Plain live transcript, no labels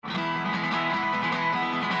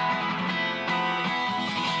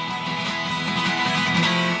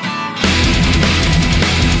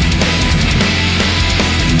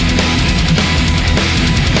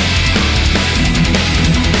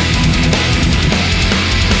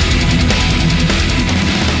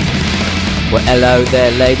Well, hello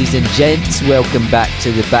there, ladies and gents. Welcome back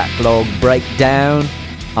to the Backlog Breakdown.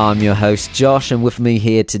 I'm your host, Josh, and with me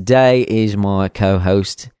here today is my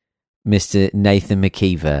co-host, Mr. Nathan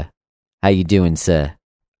McKeever. How you doing, sir?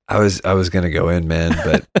 I was gonna go in, man,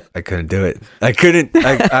 but I couldn't do it. I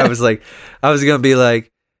was gonna be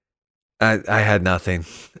like, I had nothing.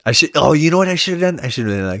 You know what I should have done? I should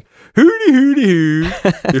have been like, hooty hooty hoo,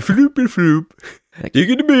 floop and floop,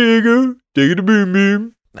 digga the bagel, digga the boom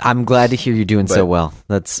boom. I'm glad to hear you're doing so well.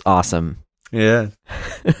 That's awesome. Yeah.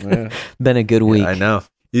 Been a good week. Yeah, I know.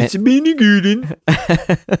 It's been a good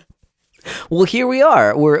one. Well, here we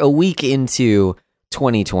are. We're a week into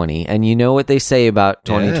 2020, and you know what they say about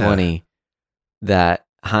 2020? Yeah. That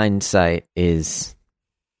hindsight is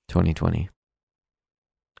 2020.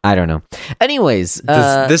 I don't know. Anyways,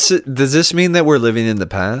 does this mean that we're living in the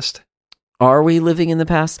past? Are we living in the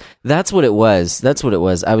past? That's what it was.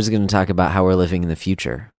 I was going to talk about how we're living in the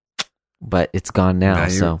future, but it's gone now.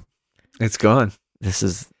 So it's gone. It's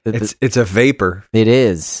a vapor. It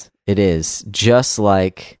is. Just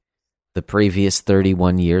like the previous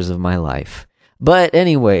 31 years of my life. But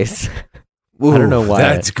anyways, ooh, I don't know why.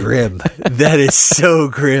 That's grim. That is so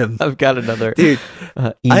grim. I've got another dude.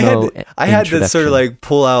 Emo I had to sort of like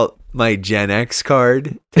pull out my Gen X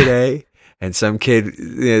card today. And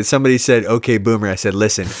somebody said, "Okay, boomer." I said,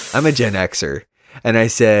 "Listen, I'm a Gen Xer." And I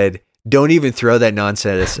said, "Don't even throw that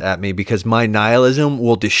nonsense at me because my nihilism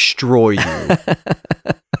will destroy you."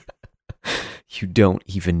 You don't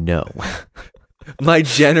even know. My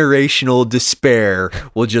generational despair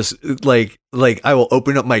will just like I will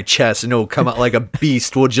open up my chest and it will come out like a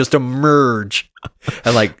beast will just emerge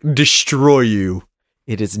and like destroy you.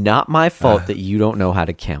 It is not my fault that you don't know how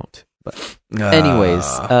to count. But anyways,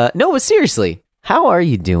 no, but seriously, how are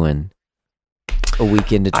you doing a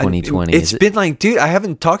week into 2020? It's been like, dude, I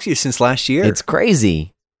haven't talked to you since last year. It's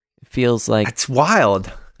crazy. It feels like it's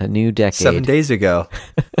wild. A new decade. 7 days ago.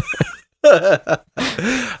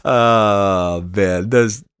 Oh, man.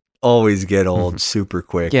 Those always get old super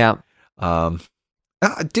quick. Yeah.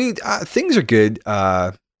 Dude, things are good.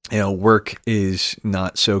 Work is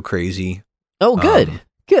not so crazy. Oh, good.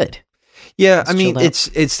 Good. Yeah, I mean,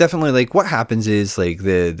 it's definitely like what happens is like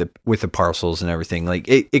the with the parcels and everything, like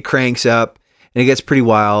it cranks up and it gets pretty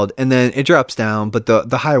wild and then it drops down, but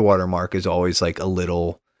the high water mark is always like a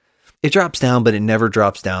little, it drops down, but it never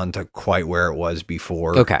drops down to quite where it was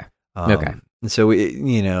before. Okay. Okay. And so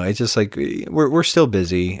it's just like we're still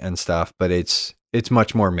busy and stuff, but it's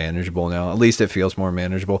much more manageable now. At least it feels more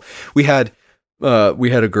manageable. We had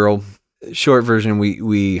a girl. Short version,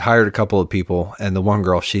 we hired a couple of people, and the one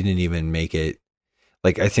girl, she didn't even make it.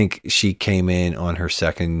 Like, I think she came in on her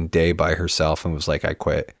second day by herself and was like, I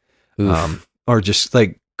quit. Or just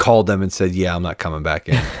like called them and said, yeah, I'm not coming back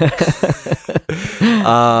in.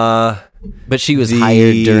 But she was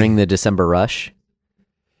hired during the December rush?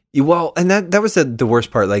 Well, and that was the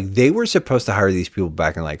worst part. Like, they were supposed to hire these people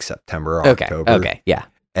back in like September or October. Okay, yeah.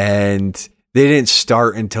 And they didn't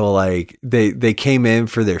start until like they came in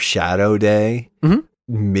for their shadow day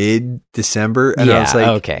mid-December. And I was like,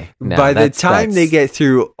 okay. No, by the time they get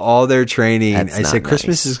through all their training, I said,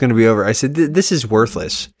 Christmas is going to be over. I said, this is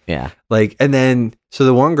worthless. Yeah. Like, and then, so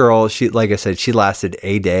the one girl, she, like I said, she lasted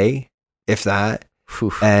a day, if that.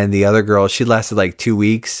 Oof. And the other girl, she lasted like 2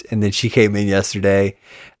 weeks. And then she came in yesterday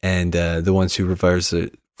and the one supervisor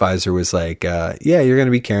was like, yeah, you're going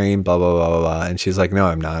to be carrying blah, blah, blah, blah, blah. And she's like, no,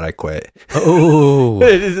 I'm not. I quit. Oh.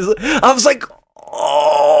 I was like,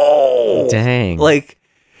 oh. Dang. Like,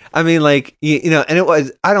 I mean, like, and it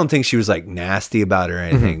was, I don't think she was like nasty about it or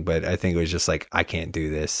anything, but I think it was just like, I can't do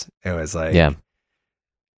this. It was like, yeah.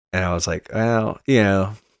 And I was like, well,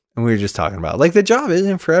 and we were just talking about like the job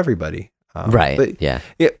isn't for everybody. Right. But yeah.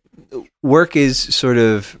 Work is sort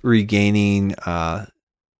of regaining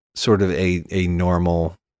sort of a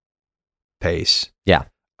normal pace. Yeah.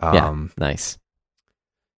 Nice.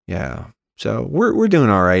 Yeah. So we're doing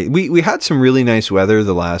all right. We had some really nice weather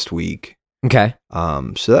the last week. Okay.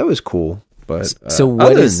 So that was cool. But so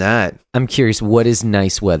what other is than that? I'm curious, what is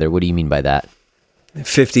nice weather? What do you mean by that?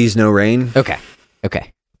 50s, no rain. Okay.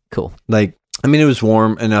 Cool. Like, I mean, it was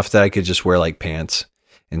warm enough that I could just wear like pants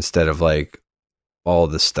instead of like all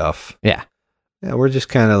the stuff. Yeah. Yeah, we're just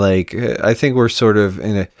kind of like, I think we're sort of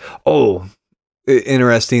in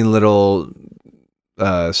interesting little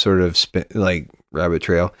sort of like rabbit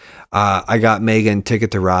trail. I got Megan Ticket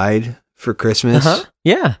to Ride for Christmas. Uh-huh.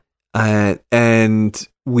 Yeah. And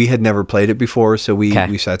we had never played it before, so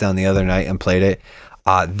we sat down the other night and played it.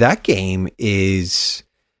 That game is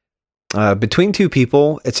between two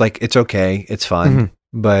people. It's like, it's okay. It's fun.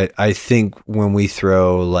 But I think when we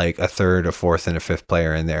throw like a third, a fourth, and a fifth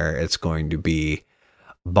player in there, it's going to be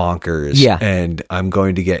bonkers. Yeah. And I'm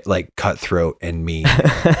going to get like cutthroat and mean.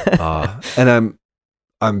 And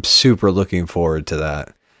I'm super looking forward to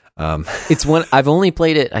that. It's one I've only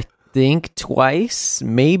played it, I think twice,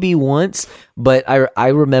 maybe once, but I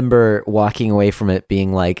remember walking away from it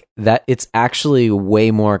being like that. It's actually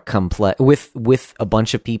way more complex with a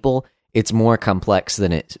bunch of people. It's more complex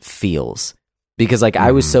than it feels, because like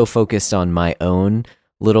I was so focused on my own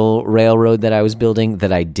little railroad that I was building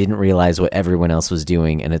that I didn't realize what everyone else was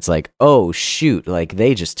doing. And it's like, oh shoot, like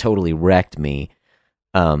they just totally wrecked me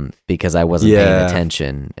because I wasn't paying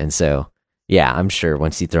attention. And so yeah, I'm sure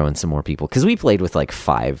once you throw in some more people, because we played with like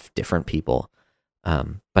 5 different people,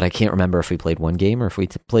 but I can't remember if we played one game or if we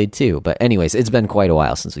played 2. But anyways, it's been quite a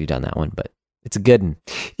while since we've done that one, but it's a good one.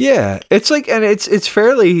 Yeah, it's like, and it's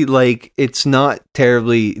fairly like, it's not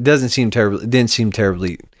terribly, it didn't seem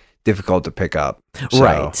terribly difficult to pick up. So,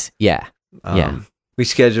 right. Yeah. Yeah. We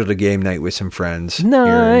scheduled a game night with some friends here in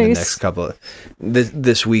the next couple of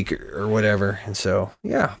this week or whatever. And so,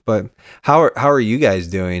 yeah, but how are you guys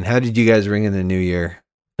doing? How did you guys ring in the new year?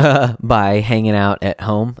 By hanging out at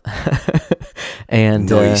home. And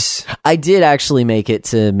nice. I did actually make it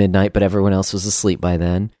to midnight, but everyone else was asleep by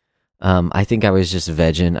then. I think I was just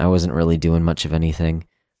vegging. I wasn't really doing much of anything.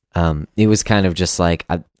 It was kind of just like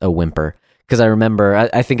a whimper, because I remember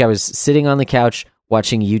I think I was sitting on the couch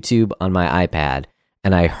watching YouTube on my iPad,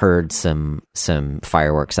 and I heard some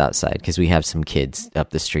fireworks outside, because we have some kids up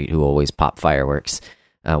the street who always pop fireworks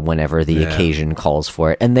whenever the occasion calls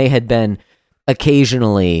for it. And they had been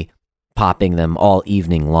occasionally popping them all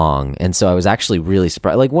evening long. And so I was actually really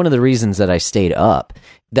surprised. Like, one of the reasons that I stayed up,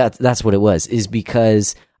 that's what it was, is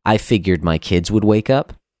because I figured my kids would wake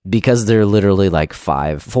up, because they're literally like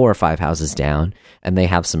 4 or 5 houses down, and they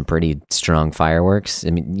have some pretty strong fireworks. I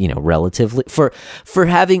mean, you know, relatively for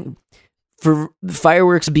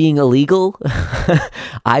fireworks being illegal,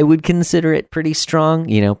 I would consider it pretty strong,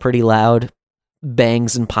 you know, pretty loud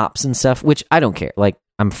bangs and pops and stuff, which I don't care. Like,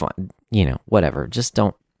 I'm fine, you know, whatever. Just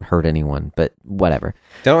don't hurt anyone, but whatever.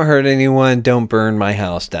 Don't hurt anyone. Don't burn my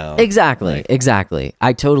house down. Exactly.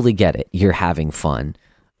 I totally get it. You're having fun.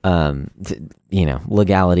 You know,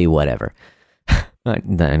 legality, whatever. I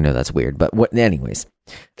know that's weird, but anyways.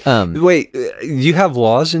 Wait, you have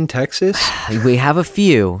laws in Texas? We have a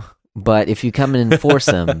few. But if you come and enforce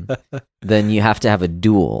them, then you have to have a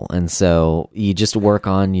duel. And so you just work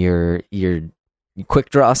on your quick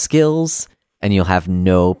draw skills, and you'll have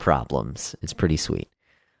no problems. It's pretty sweet.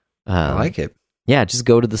 I like it. Yeah, just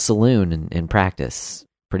go to the saloon and practice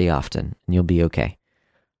pretty often, and you'll be okay.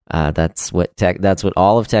 That's what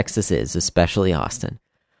all of Texas is, especially Austin.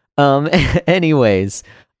 Anyways,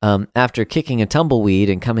 after kicking a tumbleweed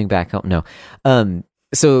and coming back home,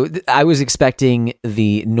 So I was expecting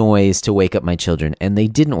the noise to wake up my children, and they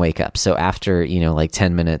didn't wake up. So after, like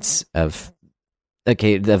 10 minutes of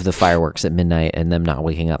the fireworks at midnight and them not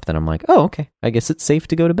waking up, then I'm like, oh, okay, I guess it's safe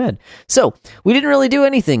to go to bed. So we didn't really do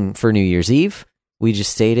anything for New Year's Eve. We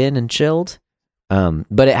just stayed in and chilled.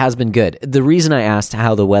 But it has been good. The reason I asked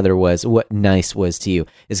how the weather was, what nice was to you,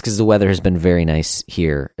 is because the weather has been very nice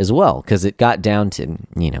here as well. Because it got down to,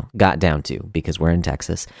 because we're in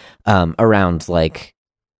Texas, around like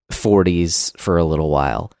 40s for a little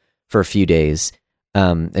while, for a few days.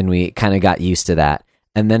 And we kind of got used to that.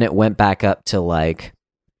 And then it went back up to like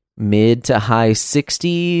mid to high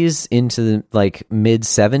 60s into the like mid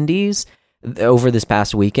 70s over this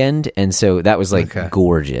past weekend. And so that was like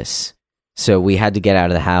gorgeous. So we had to get out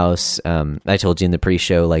of the house. I told you in the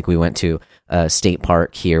pre-show, like we went to a state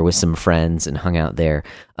park here with some friends and hung out there.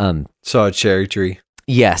 Saw a cherry tree.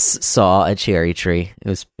 Yes, saw a cherry tree.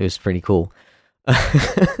 It was pretty cool. But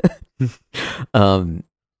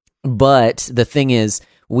the thing is,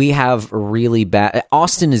 we have really bad.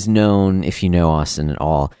 Austin is known, if you know Austin at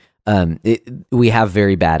all. We have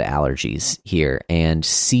very bad allergies here, and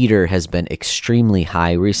cedar has been extremely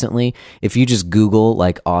high recently. If you just Google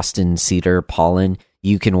like Austin cedar pollen,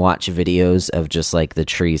 you can watch videos of just like the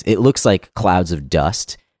trees. It looks like clouds of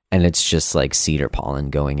dust, and it's just like cedar pollen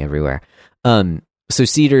going everywhere. So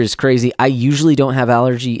cedar is crazy. I usually don't have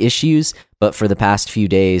allergy issues, but for the past few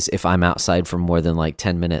days, if I'm outside for more than like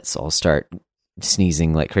 10 minutes, I'll start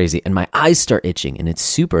sneezing like crazy, and my eyes start itching, and it's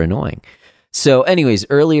super annoying. So anyways,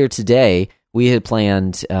 earlier today, we had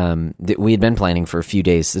planned, we had been planning for a few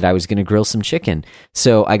days that I was going to grill some chicken.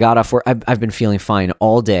 So I got off work. I've been feeling fine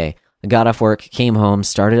all day. I got off work, came home,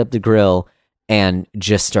 started up the grill, and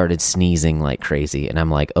just started sneezing like crazy. And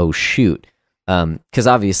I'm like, oh, shoot. Because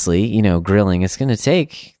obviously, grilling, it's going to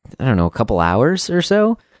take, I don't know, a couple hours or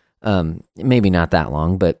so. Maybe not that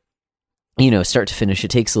long, but start to finish,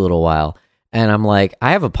 it takes a little while. And I'm like,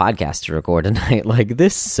 I have a podcast to record tonight. Like,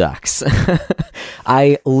 this sucks.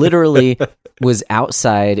 I literally was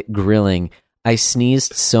outside grilling. I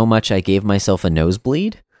sneezed so much I gave myself a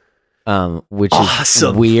nosebleed, which is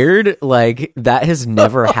weird. Like, that has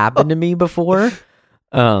never happened to me before.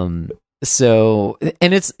 So,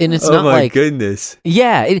 and it's not like, goodness.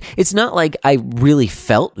 Yeah, it's not like I really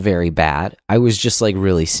felt very bad. I was just like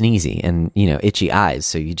really sneezy and, itchy eyes.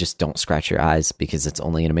 So you just don't scratch your eyes because it's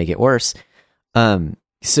only going to make it worse.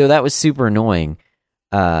 So that was super annoying.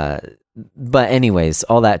 But anyways,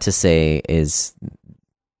 all that to say is,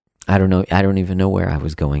 I don't know. I don't even know where I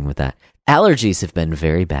was going with that. Allergies have been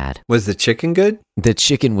very bad. Was the chicken good? The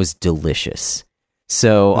chicken was delicious.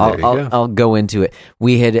 So I'll go into it.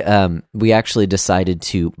 We actually decided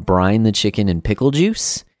to brine the chicken in pickle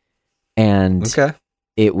juice, and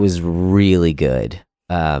it was really good.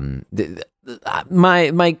 My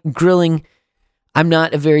grilling, I'm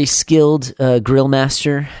not a very skilled grill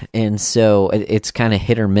master, and so it's kind of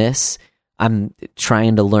hit or miss. I'm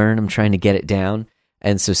trying to learn. I'm trying to get it down,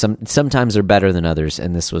 and so sometimes they're better than others.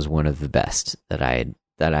 And this was one of the best that I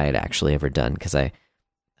had actually ever done, because I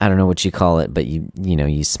don't know what you call it, but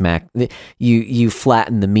you smack, you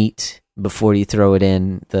flatten the meat before you throw it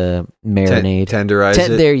in the marinade. Tenderize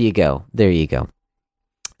it. There you go.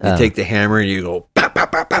 You take the hammer and you go. Pop,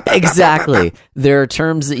 pop, pop, pop, exactly. Pop, pop. There are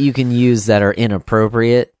terms that you can use that are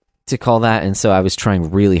inappropriate to call that, and so I was trying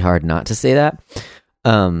really hard not to say that.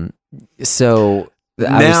 So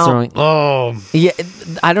I was throwing. Yeah,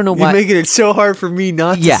 I don't know why. You're making it so hard for me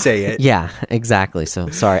not to say it. Yeah, exactly. So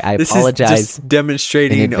sorry. I this apologize. Is just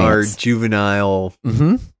demonstrating our juvenile,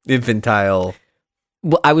 infantile.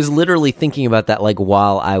 Well, I was literally thinking about that like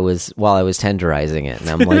while I was tenderizing it, and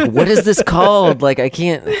I'm like, "What is this called?" Like, I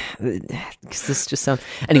can't. Because this just sounds.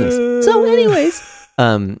 Anyways,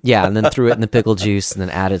 yeah, and then threw it in the pickle juice, and then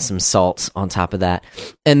added some salt on top of that,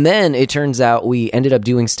 and then it turns out we ended up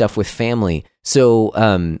doing stuff with family.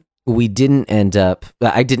 So we didn't end up.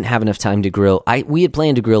 I didn't have enough time to grill. We had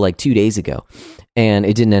planned to grill like 2 days ago, and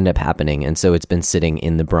it didn't end up happening, and so it's been sitting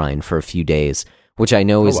in the brine for a few days, which I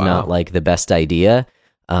know is not like the best idea.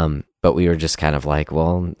 But we were just kind of like,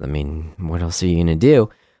 well, I mean, what else are you gonna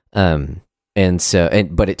do?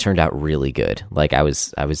 But it turned out really good. Like I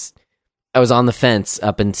was on the fence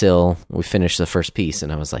up until we finished the first piece,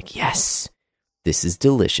 and I was like, yes, this is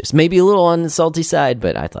delicious. Maybe a little on the salty side,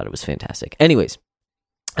 but I thought it was fantastic. Anyways,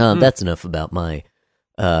 that's enough about my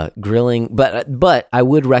grilling. But I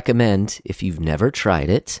would recommend, if you've never tried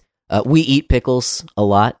it, we eat pickles a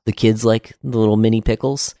lot. The kids like the little mini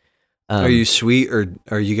pickles. Are you sweet, or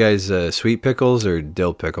are you guys sweet pickles or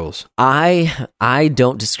dill pickles? I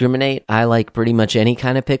don't discriminate. I like pretty much any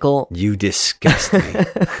kind of pickle. You disgust me.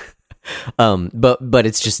 But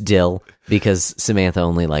it's just dill, because Samantha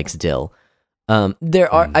only likes dill.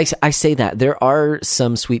 There are I say that there are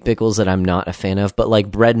some sweet pickles that I'm not a fan of, but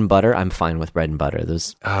like bread and butter, I'm fine with bread and butter.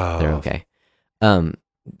 Those they're okay.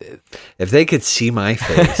 If they could see my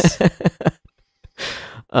face.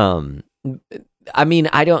 I mean,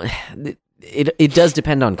 I don't. It does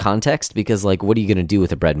depend on context, because like, what are you going to do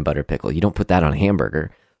with a bread and butter pickle? You don't put that on a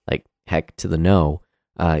hamburger. Like, heck to the no.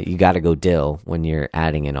 You got to go dill when you're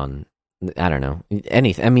adding it on. I don't know,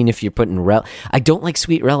 anything. I mean, if you're putting I don't like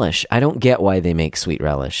sweet relish. I don't get why they make sweet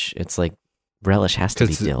relish. It's like relish has to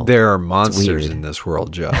be dill. There are monsters in this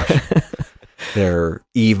world, Josh. They're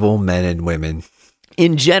evil men and women.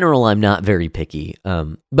 In general, I'm not very picky.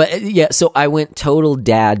 But yeah, so I went total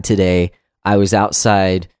dad today. I was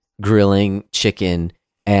outside grilling chicken,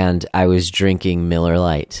 and I was drinking Miller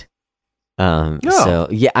Lite. So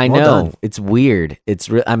yeah, I know done. It's weird.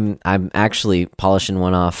 I'm actually polishing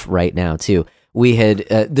one off right now too. We had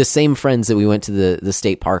the same friends that we went to the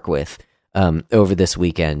state park with over this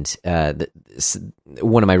weekend.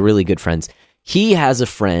 One of my really good friends. He has a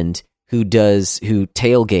friend who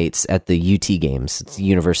tailgates at the UT games. It's the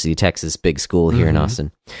University of Texas, big school here in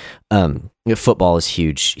Austin. Football is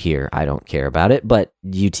huge here. I don't care about it, but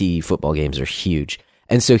UT football games are huge.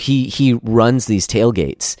 And so he runs these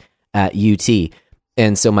tailgates at UT.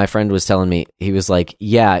 And so my friend was telling me, he was like,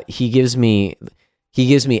 yeah, he gives me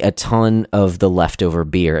a ton of the leftover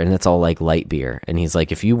beer, and it's all like light beer. And he's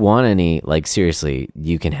like, if you want any, like seriously,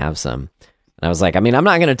 you can have some. And I was like, I mean, I'm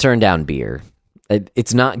not going to turn down beer.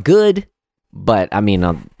 It's not good, but I mean,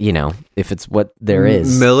 if it's what there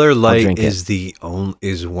is, Miller Lite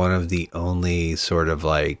is one of the only sort of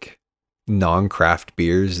like non-craft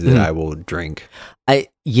beers that I will drink.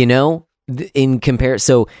 In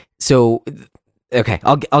comparison, so okay,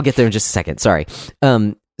 I'll get there in just a second. Sorry.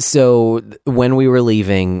 So when we were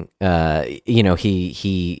leaving,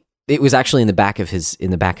 it was actually in the back of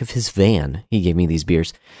his van. He gave me these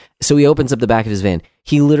beers. So he opens up the back of his van.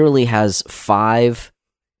 He literally has 5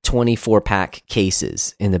 24-pack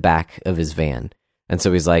cases in the back of his van. And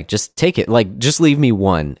so he's like, just take it. Like, just leave me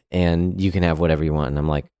one and you can have whatever you want. And I'm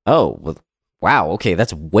like, oh, well, wow. Okay.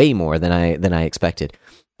 That's way more than I expected.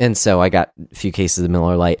 And so I got a few cases of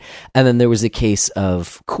Miller Lite. And then there was a case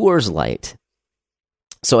of Coors Light.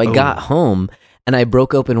 So I got home and I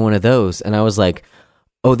broke open one of those and I was like,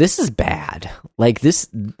 oh, this is bad. Like this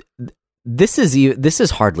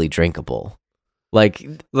is hardly drinkable. Like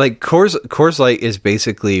Coors Light is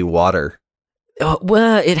basically water.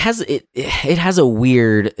 Well, it has a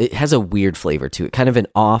weird flavor to it, kind of an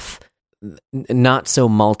off, not so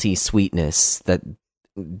malty sweetness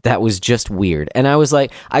that was just weird. And I was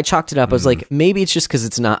like, I chalked it up. I was like, maybe it's just because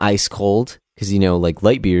it's not ice cold. Because like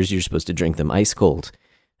light beers, you're supposed to drink them ice cold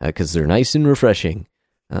because they're nice and refreshing.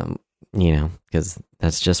 Because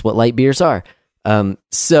that's just what light beers are.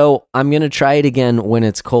 So I'm gonna try it again when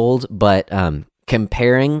it's cold. But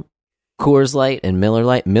comparing Coors Light and Miller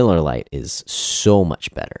Lite is so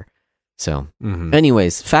much better. So,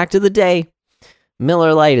 anyways, fact of the day: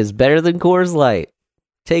 Miller Lite is better than Coors Light.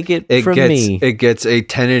 Take it from me. It gets a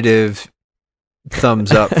tentative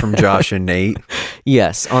thumbs up from Josh and Nate.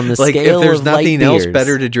 Yes, on the like scale if there's of nothing light else beers,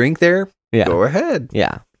 better to drink there, go ahead.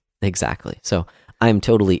 Yeah, exactly. So I'm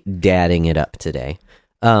totally dadding it up today.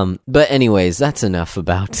 But anyways, that's enough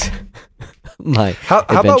about my. How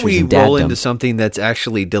about we roll into something that's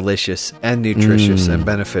actually delicious and nutritious and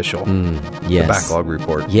beneficial? Yes. The backlog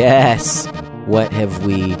report. Yes. What have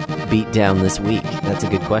we beat down this week? That's a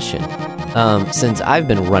good question. Since I've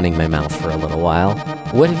been running my mouth for a little while,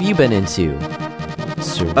 what have you been into?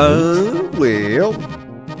 Sir well,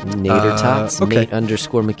 Nader Tots, okay.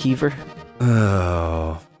 Nate_McKeever.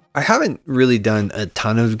 Oh, I haven't really done a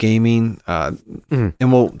ton of gaming, and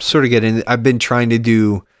we'll sort of get into. I've been trying to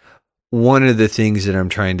do one of the things that I'm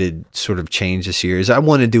trying to sort of change this year is I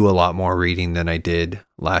want to do a lot more reading than I did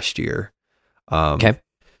last year. Okay.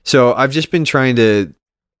 So I've just been trying to,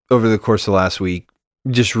 over the course of the last week,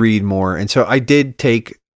 just read more. And so I did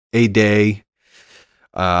take a day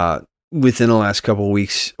within the last couple of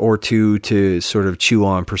weeks or two to sort of chew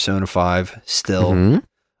on Persona 5 still.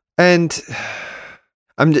 And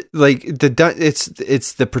I'm like,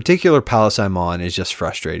 it's the particular palace I'm on is just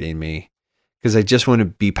frustrating me because I just want to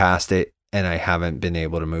be past it and I haven't been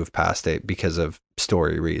able to move past it because of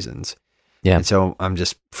story reasons. Yeah. And so I'm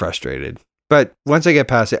just frustrated. But once I get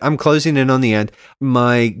past it, I'm closing in on the end.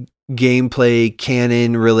 My gameplay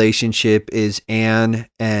canon relationship is Anne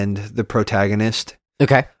and the protagonist.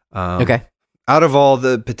 Okay. Okay. Out of all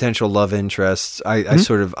the potential love interests,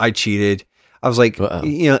 I cheated. I was like,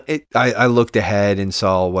 I looked ahead and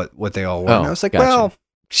saw what they all were. And I was like, gotcha. Well,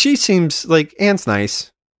 she seems like Anne's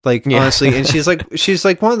nice. Like, honestly. And she's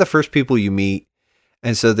like one of the first people you meet.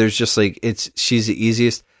 And so there's just like, she's the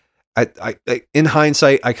easiest. I in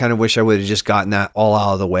hindsight, I kind of wish I would have just gotten that all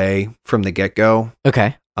out of the way from the get go.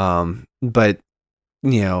 Okay. But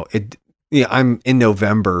I'm in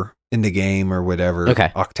November in the game or whatever. Okay.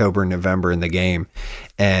 October, November in the game.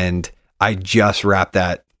 And I just wrapped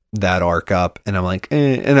that arc up and I'm like,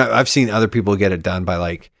 and I've seen other people get it done by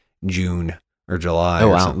like June or July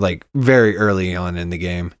or something, like very early on in the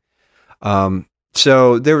game.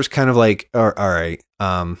 So there was kind of like, all right.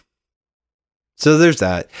 So there's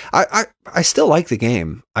that. I still like the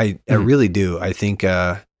game. I really do. I think,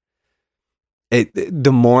 the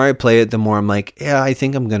more I play it, the more I'm like, yeah, I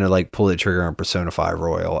think I'm going to like pull the trigger on Persona 5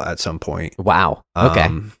 Royal at some point. Wow. Okay.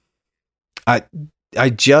 I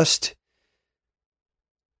just,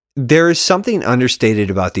 there is something understated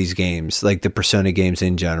about these games, like the Persona games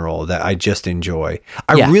in general, that I just enjoy.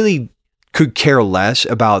 I really could care less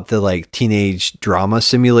about the like teenage drama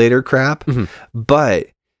simulator crap, but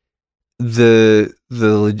the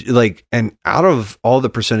like, and out of all the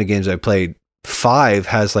Persona games I played, 5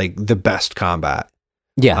 has like the best combat.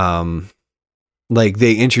 Yeah. Like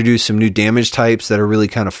they introduced some new damage types that are really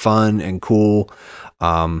kind of fun and cool.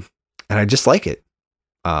 And I just like it.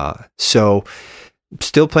 So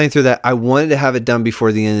still playing through that. I wanted to have it done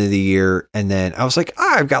before the end of the year. And then I was like,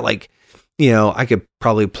 I've got like, I could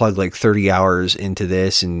probably plug like 30 hours into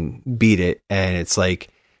this and beat it. And it's like,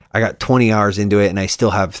 I got 20 hours into it and I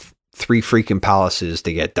still have 3 freaking palaces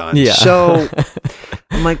to get done. Yeah. So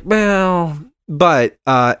I'm like, well, but,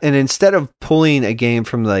 and instead of pulling a game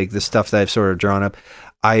from like the stuff that I've sort of drawn up,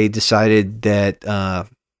 I decided that,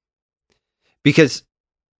 because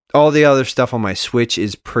all the other stuff on my Switch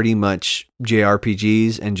is pretty much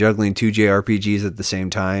JRPGs and juggling 2 JRPGs at the same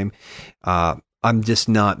time. I'm just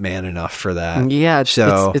not man enough for that. Yeah,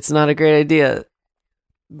 so it's not a great idea,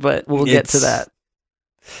 but we'll get to that.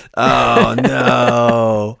 Oh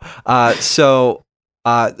no!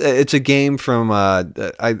 It's a game from.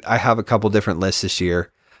 I have a couple different lists this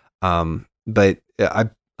year, but I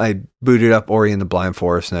booted up Ori and the Blind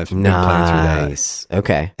Forest, and I've been playing through that. Nice.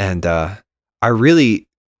 Okay. And I really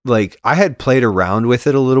I had played around with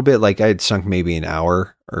it a little bit. Like I had sunk maybe an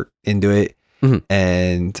hour or into it,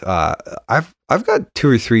 and I've got 2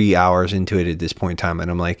 or 3 hours into it at this point in time, and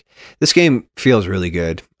I'm like, this game feels really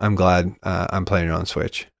good. I'm glad I'm playing it on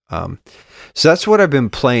Switch. So that's what I've been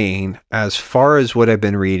playing. As far as what I've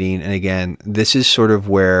been reading, and again, this is sort of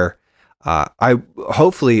where I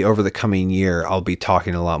hopefully over the coming year I'll be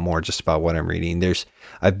talking a lot more just about what I'm reading.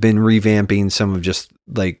 I've been revamping some of just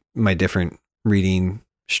like my different reading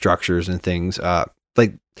structures and things.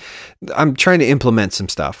 Like I'm trying to implement some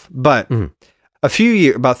stuff, but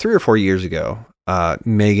about 3 or 4 years ago,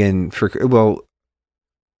 Megan,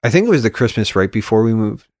 I think it was the Christmas right before we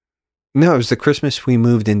moved. No, it was the Christmas we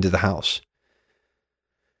moved into the house.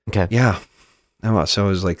 Okay. Yeah. Oh, so it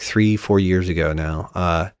was like 3-4 years ago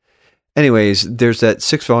now. Anyways, there's that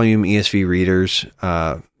 6-volume ESV Readers,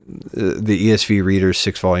 the ESV Readers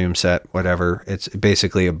 6-volume set, whatever. It's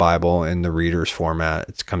basically a Bible in the Reader's format.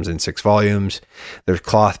 It comes in 6 volumes. There's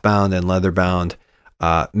cloth bound and leather bound.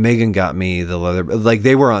 Megan got me the leather, like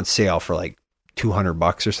they were on sale for like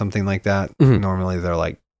 $200 or something like that. Normally they're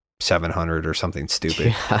like 700 or something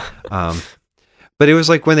stupid. Yeah. But it was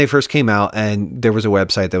like when they first came out, and there was a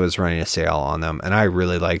website that was running a sale on them, and I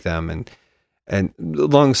really liked them. And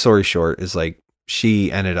long story short is like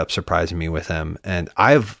she ended up surprising me with them, and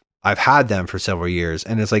I've had them for several years,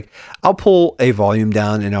 and it's like I'll pull a volume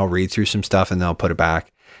down and I'll read through some stuff and then I'll put it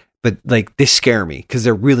back. But like they scare me because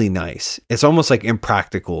they're really nice. It's almost like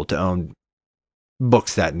impractical to own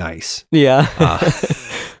books that nice. Yeah.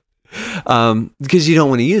 Because you don't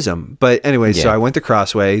want to use them. But anyway, So I went to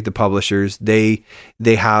Crossway, the publishers. They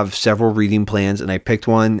have several reading plans, and I picked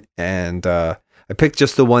one, and I picked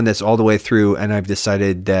just the one that's all the way through, and I've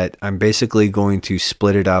decided that I'm basically going to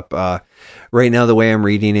split it up. Right now, the way I'm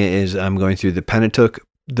reading it is I'm going through the Pentateuch,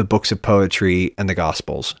 the books of poetry, and the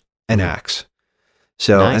Gospels and Acts.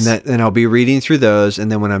 So, nice. and I'll be reading through those,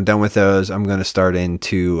 and then when I'm done with those, I'm going to start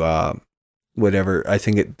into whatever. I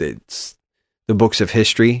think it's the books of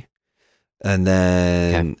history, and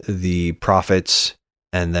then the prophets,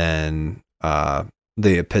 and then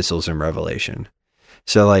the epistles and Revelation.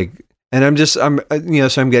 So like, and so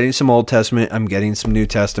I'm getting some Old Testament, I'm getting some New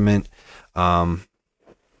Testament, and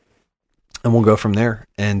we'll go from there.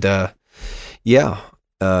 And so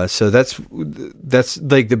that's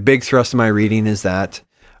like the big thrust of my reading is that,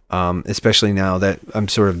 especially now that I'm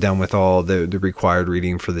sort of done with all the required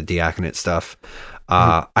reading for the diaconate stuff.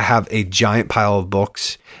 I have a giant pile of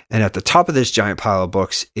books, and at the top of this giant pile of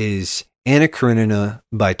books is Anna Karenina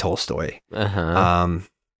by Tolstoy.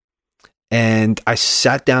 And I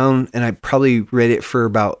sat down and I probably read it for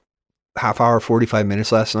about half hour, 45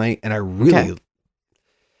 minutes last night. And I really,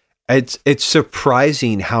 it's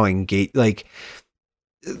surprising how engaged, like,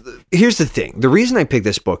 here's the thing. The reason I picked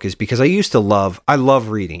this book is because I love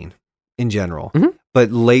reading in general.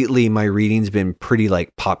 But lately my reading's been pretty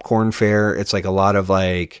like popcorn fare. It's like a lot of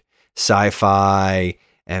like sci-fi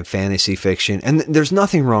and fantasy fiction. And there's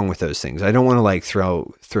nothing wrong with those things. I don't want to like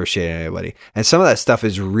throw shade at anybody. And some of that stuff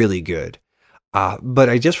is really good. But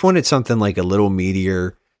I just wanted something like a little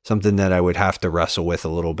meatier, something that I would have to wrestle with a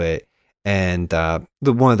little bit. And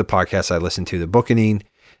one of the podcasts I listened to, the Bookening,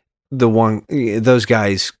 those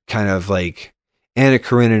guys kind of like Anna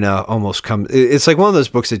Karenina almost it's like one of those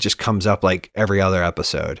books that just comes up like every other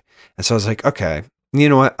episode. And so I was like, okay, you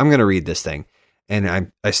know what? I'm going to read this thing.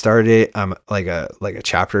 And I started it. I'm like a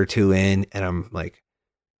chapter or two in, and I'm like,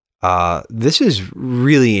 this is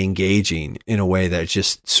really engaging in a way that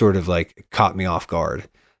just sort of like caught me off guard.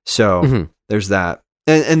 So there's that.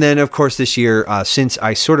 And then of course this year, since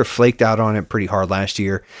I sort of flaked out on it pretty hard last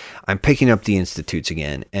year, I'm picking up the Institutes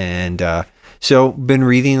again. And, so been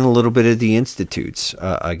reading a little bit of the Institutes,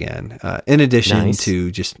 again, in addition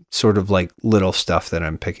to just sort of like little stuff that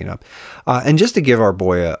I'm picking up. And just to give our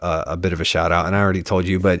boy a bit of a shout out, and I already told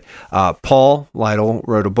you, but, Paul Lytle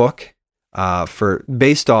wrote a book,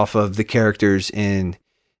 based off of the characters in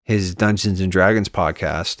his Dungeons and Dragons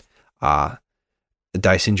podcast,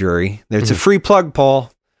 Dice and Jury. It's a free plug,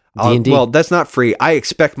 Paul. Well, that's not free. I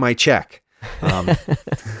expect my check.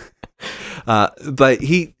 But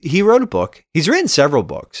he wrote a book. He's written several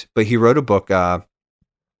books, but he wrote a book. I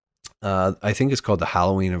think it's called The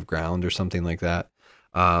Halloween of Ground or something like that.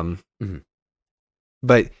 But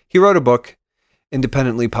he wrote a book,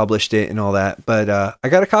 independently published it and all that, but I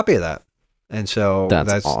got a copy of that, and so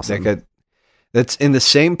that's awesome. That's in the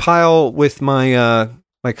same pile with my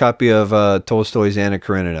my copy of Tolstoy's Anna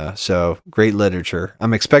Karenina. So great literature.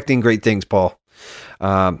 I'm expecting great things, Paul.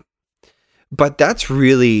 But that's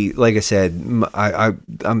really, like I said,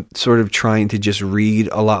 I'm sort of trying to just read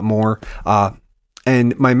a lot more.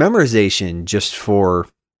 And my memorization, just for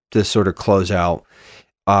to sort of close out,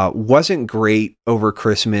 wasn't great over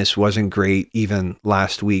Christmas, wasn't great even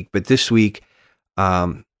last week. But this week,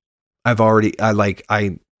 I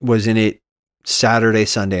was in it Saturday,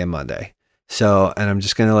 Sunday, and Monday. So, and I'm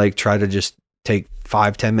just going to like try to just take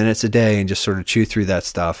 5-10 minutes a day and just sort of chew through that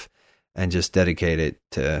stuff and just dedicate it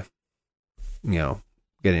to,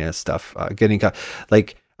 getting that stuff, I'm going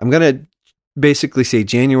to basically say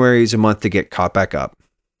January is a month to get caught back up.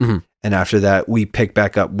 Mm-hmm. And after that, we pick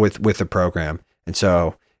back up with the program. And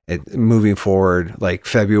so moving forward, like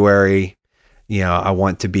February, I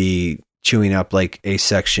want to be chewing up like a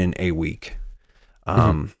section a week,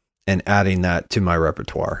 and adding that to my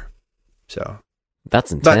repertoire. So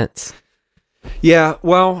that's intense. Yeah.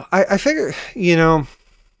 Well, I figure,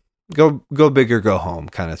 go big or go home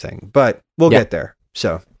kind of thing, but we'll get there.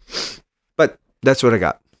 So, but that's what I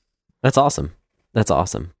got. That's awesome.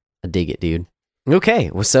 I dig it, dude. Okay.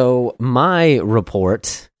 So my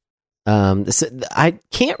report, I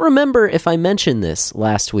can't remember if I mentioned this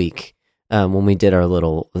last week, when we did our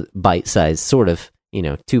little bite-sized sort of,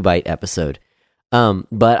 2-bite episode.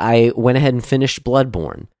 But I went ahead and finished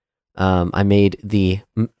Bloodborne. I made the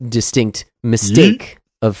distinct mistake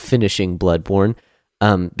of finishing Bloodborne,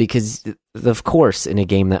 because of course in a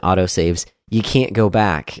game that autosaves, you can't go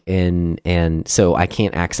back, and so I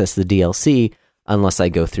can't access the DLC unless I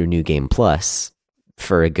go through New Game Plus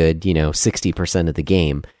for a good 60% of the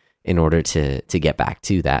game in order to get back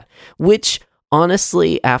to that. Which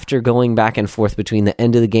honestly, after going back and forth between the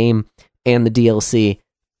end of the game and the DLC,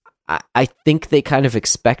 I think they kind of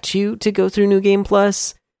expect you to go through New Game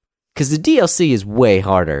Plus, because the DLC is way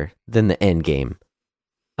harder than the end game.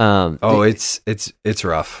 It's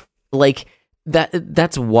rough. Like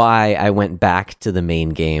that's why I went back to the main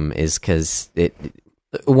game, is because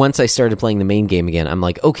once I started playing the main game again, I'm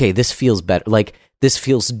like, okay, this feels better. Like this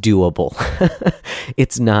feels doable.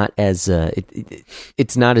 It's not as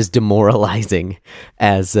it's not as demoralizing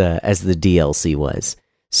as the DLC was.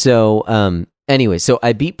 So anyway, so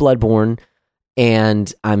I beat Bloodborne,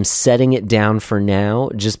 and I'm setting it down for now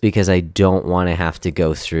just because I don't want to have to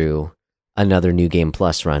go through another New Game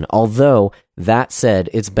Plus run. Although, that said,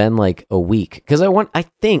 it's been like a week. Because I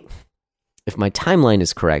think, if my timeline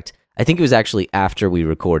is correct, I think it was actually after we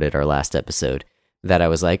recorded our last episode that I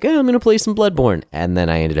was like, I'm going to play some Bloodborne. And then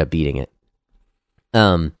I ended up beating it.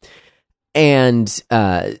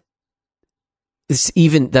 It's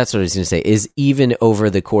even, that's what I was going to say, is even over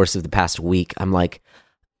the course of the past week, I'm like,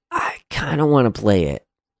 I kind of want to play it.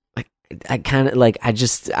 I kind of like, I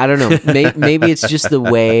don't know. Maybe it's just the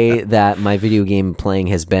way that my video game playing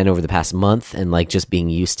has been over the past month, and like just being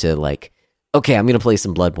used to like, okay, I'm going to play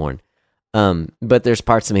some Bloodborne. But there's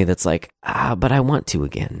parts of me that's like, but I want to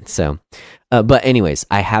again. So, but anyways,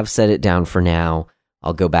 I have set it down for now.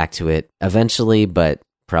 I'll go back to it eventually, but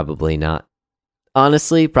probably not.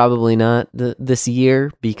 Honestly, probably not this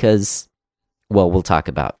year, because, well, we'll talk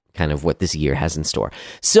about kind of what this year has in store.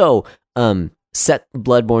 So, set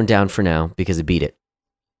Bloodborne down for now because I beat it,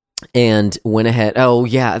 and went ahead. Oh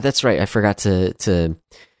yeah, that's right. I forgot to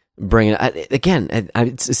bring it again.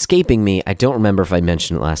 It's escaping me. I don't remember if I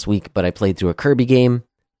mentioned it last week, but I played through a Kirby game.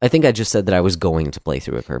 I think I just said that I was going to play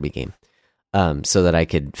through a Kirby game, so that I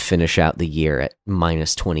could finish out the year at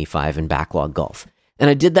 -25 in backlog golf. And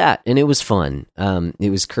I did that, and it was fun. It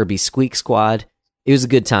was Kirby Squeak Squad. It was a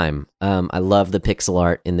good time. I love the pixel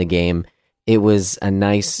art in the game. It was a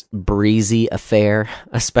nice, breezy affair,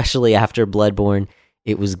 especially after Bloodborne.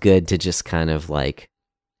 It was good to just kind of like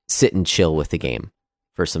sit and chill with the game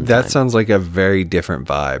for some time. That sounds like a very different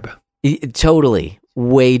vibe. Totally.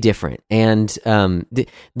 Way different. And the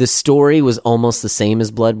story was almost the same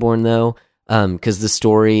as Bloodborne, though, because the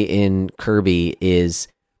story in Kirby is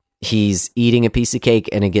he's eating a piece of cake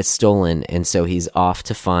and it gets stolen, and so he's off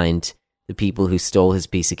to find the people who stole his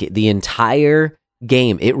piece of cake. The entire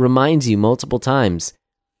game, it reminds you multiple times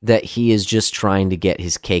that he is just trying to get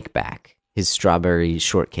his cake back, his strawberry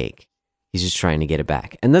shortcake. He's just trying to get it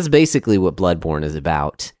back. And that's basically what Bloodborne is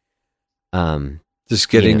about. Just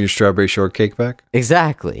getting your strawberry shortcake back?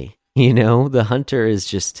 Exactly. The hunter is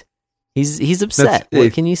just, he's upset.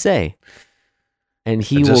 What can you say? And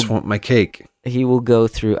I just want my cake. He will go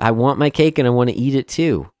through, I want my cake and I want to eat it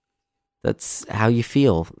too. That's how you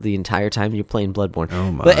feel the entire time you're playing Bloodborne.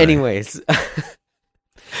 Oh my. But anyways,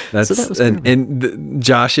 That's So that was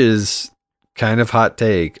Josh's kind of hot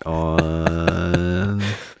take on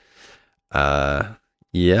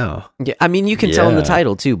yeah. I mean, you can tell in the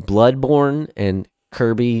title too, Bloodborne and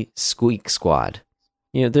Kirby Squeak Squad.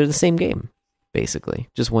 You know, they're the same game, basically.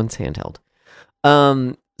 Just one's handheld.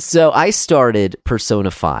 So I started Persona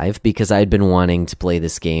 5 because I had been wanting to play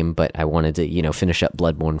this game, but I wanted to, you know, finish up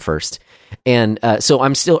Bloodborne first. And so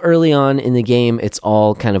I'm still early on in the game. It's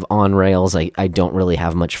all kind of on rails. I don't really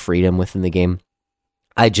have much freedom within the game.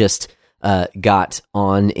 I just got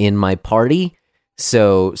on in my party.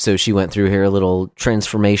 So she went through her little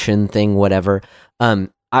transformation thing, whatever.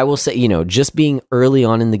 I will say, you know, just being early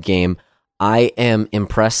on in the game, I am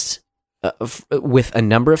impressed with a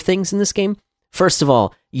number of things in this game. First of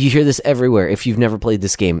all, you hear this everywhere. If you've never played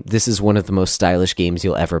this game, this is one of the most stylish games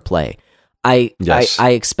you'll ever play. I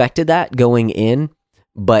expected that going in,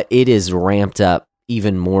 but it is ramped up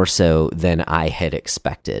even more so than I had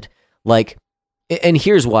expected. Like, and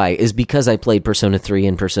here's why, is because I played Persona 3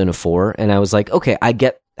 and Persona 4, and I was like, okay, I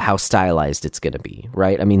get how stylized it's going to be,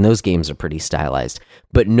 right? I mean, those games are pretty stylized.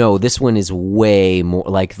 But no, this one is way more,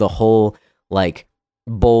 like, the whole, like,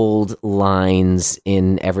 bold lines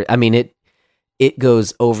in every... I mean, it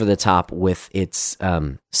goes over the top with its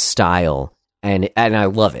style, and I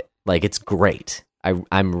love it. Like, it's great.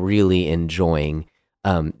 I'm really enjoying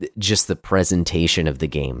just the presentation of the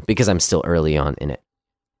game because I'm still early on in it.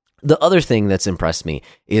 The other thing that's impressed me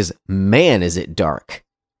is, man, is it dark.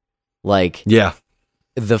 Like, yeah,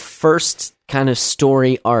 the first kind of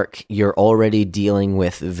story arc, you're already dealing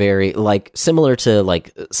with very, like, similar to,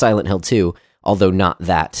 like, Silent Hill 2, although not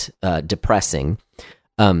that depressing.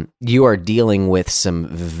 You are dealing with some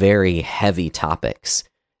very heavy topics,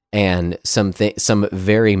 and some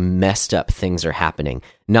very messed up things are happening.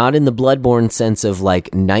 Not in the Bloodborne sense of,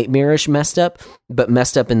 like, nightmarish messed up, but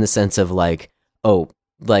messed up in the sense of, like, oh,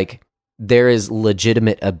 like, there is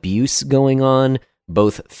legitimate abuse going on,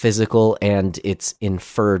 both physical and it's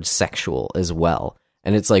inferred sexual as well.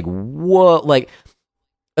 And it's like, whoa, like,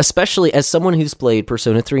 especially as someone who's played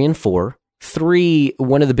Persona 3 and 4, 3,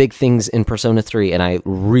 one of the big things in Persona 3, and I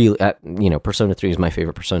really, you know, Persona 3 is my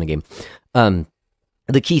favorite Persona game.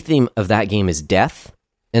 The key theme of that game is death,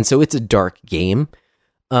 and so it's a dark game.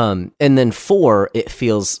 And then 4, it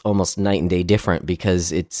feels almost night and day different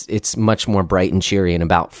because it's much more bright and cheery and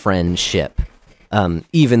about friendship.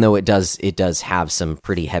 Even though it does have some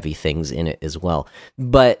pretty heavy things in it as well.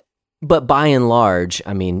 But by and large,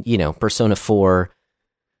 I mean, you know, Persona 4,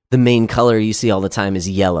 the main color you see all the time is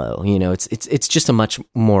yellow. You know, it's just a much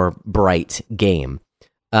more bright game.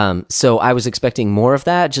 So I was expecting more of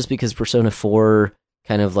that just because Persona 4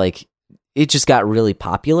 kind of like, it just got really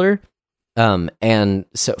popular. And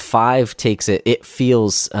so 5 takes it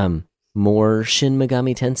feels more Shin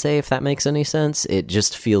Megami Tensei, if that makes any sense. It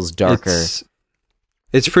just feels darker.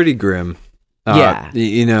 It's pretty grim. Yeah.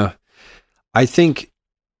 You know, I think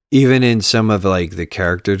even in some of, like, the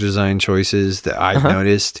character design choices that I've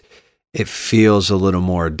noticed, it feels a little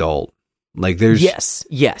more adult. Like, there's...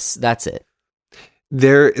 Yes, that's it.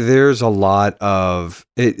 There's a lot of...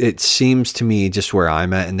 It seems to me, just where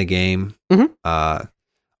I'm at in the game, a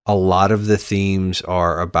lot of the themes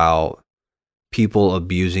are about people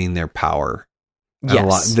abusing their power.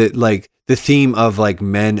 Yes. The theme of, like,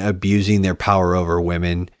 men abusing their power over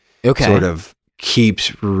women sort of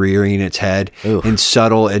keeps rearing its head in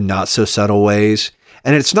subtle and not so subtle ways.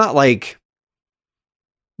 And it's not like,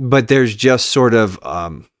 but there's just sort of,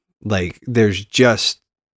 like, there's just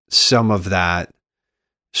some of that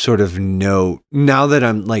sort of note. Now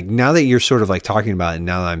that you're sort of, like, talking about it, and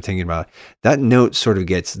now that I'm thinking about it, that note sort of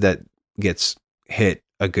gets hit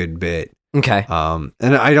a good bit. Okay.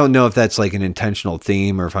 And I don't know if that's, like, an intentional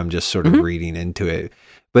theme or if I'm just sort of reading into it,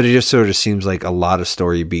 but it just sort of seems like a lot of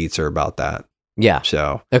story beats are about that. Yeah.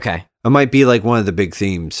 So, okay. It might be, like, one of the big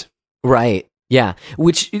themes. Right. Yeah.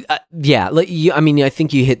 Which, I mean, I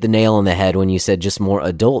think you hit the nail on the head when you said just more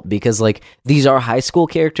adult, because, like, these are high school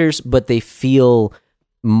characters, but they feel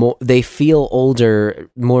older,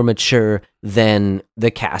 more mature than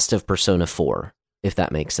the cast of Persona 4, if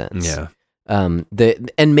that makes sense. Yeah.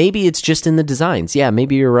 And maybe it's just in the designs. Yeah,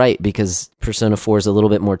 maybe you're right, because Persona 4 is a little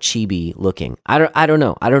bit more chibi looking. I don't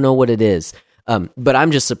know. I don't know what it is. But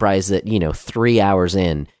I'm just surprised that, you know, 3 hours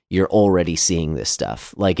in, you're already seeing this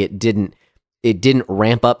stuff. Like, it didn't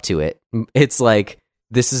ramp up to it. It's like,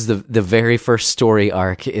 this is the very first story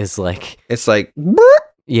arc is like, it's like,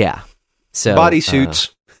 yeah. So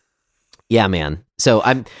bodysuits. Yeah, man. So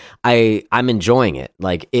I'm enjoying it.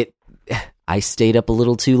 Like, I stayed up a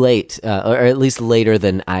little too late, or at least later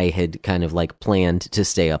than I had kind of like planned to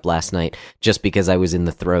stay up last night, just because I was in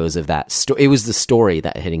the throes of that story. It was the story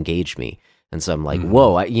that had engaged me. And so I'm like,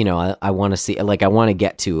 whoa, I want to see, like, I want to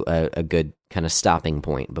get to a good kind of stopping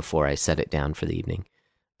point before I set it down for the evening.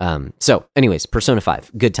 So anyways, Persona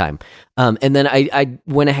 5, good time. And then I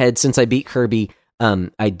went ahead, since I beat Kirby,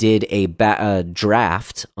 I did a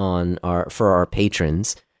draft for our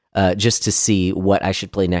patrons, just to see what I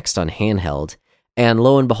should play next on handheld. And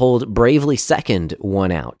lo and behold, Bravely Second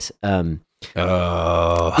won out.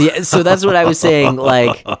 Yeah, so that's what I was saying.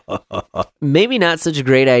 Like, maybe not such a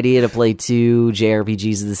great idea to play two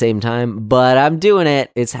JRPGs at the same time, but I'm doing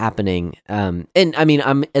it. It's happening. And I mean,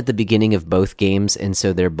 I'm at the beginning of both games, and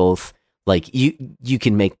so they're both like you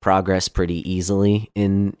can make progress pretty easily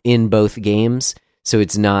in both games. So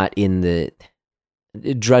it's not in the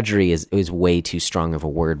drudgery is way too strong of a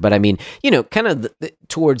word, but I mean, kind of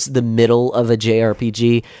towards the middle of a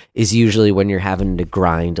JRPG is usually when you're having to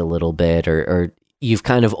grind a little bit, or you've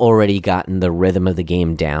kind of already gotten the rhythm of the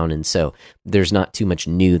game down, and so there's not too much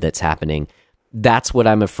new that's happening. That's what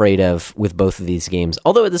I'm afraid of with both of these games.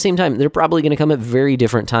 Although at the same time, they're probably going to come at very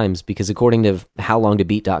different times, because according to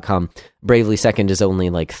howlongtobeat.com, Bravely Second is only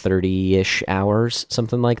like 30-ish hours,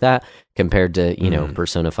 something like that, compared to,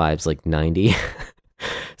 Persona 5's like 90.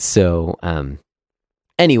 So,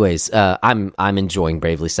 anyways, I'm enjoying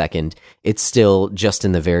Bravely Second. It's still just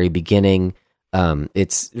in the very beginning.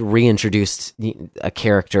 It's reintroduced a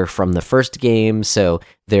character from the first game, so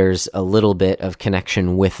there's a little bit of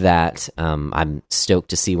connection with that. I'm stoked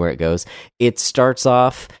to see where it goes. It starts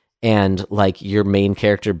off, and like your main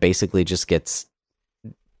character basically just gets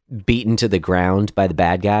beaten to the ground by the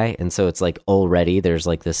bad guy, and so it's like already there's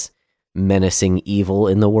like this menacing evil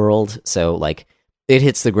in the world. So like it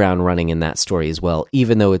hits the ground running in that story as well,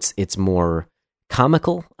 even though it's more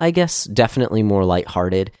comical, I guess, definitely more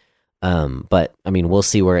lighthearted. But I mean, we'll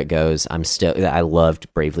see where it goes. I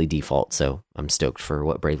loved Bravely Default, so I'm stoked for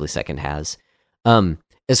what Bravely Second has.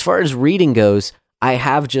 As far as reading goes, I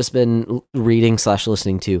have just been reading /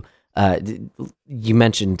 listening to, you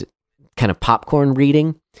mentioned kind of popcorn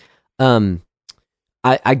reading.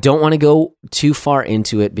 I don't want to go too far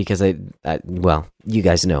into it because well, you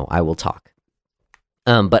guys know I will talk.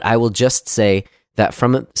 But I will just say that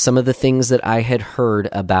from some of the things that I had heard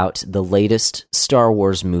about the latest Star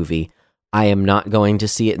Wars movie, I am not going to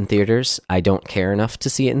see it in theaters. I don't care enough to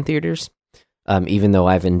see it in theaters, even though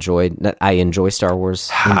I enjoy Star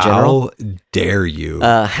Wars in general. How dare you?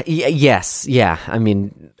 Yes, yeah. I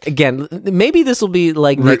mean, again, maybe this will be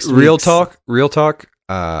like next real week's. Real talk.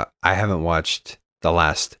 I haven't watched the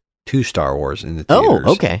last two Star Wars in the theaters.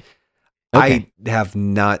 Oh, okay. I have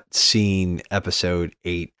not seen Episode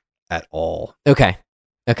 8 at all. Okay.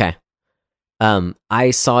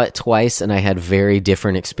 I saw it twice, and I had very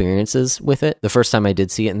different experiences with it. The first time I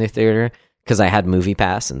did see it in the theater, because I had Movie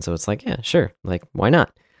Pass, and so it's like, yeah, sure, like, why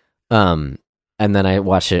not? And then I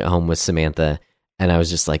watched it at home with Samantha, and I was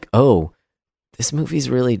just like, oh, this movie's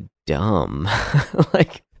really dumb.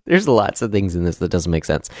 Like, there's lots of things in this that doesn't make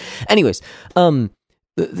sense. Anyways,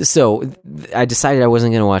 so I decided I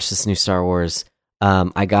wasn't going to watch this new Star Wars.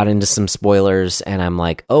 I got into some spoilers, and I'm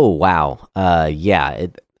like, oh, wow.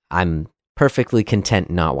 I'm perfectly content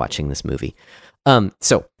not watching this movie.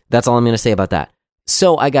 So that's all I'm going to say about that.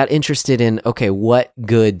 So I got interested in, okay, what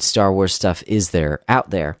good Star Wars stuff is there out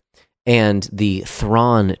there? And the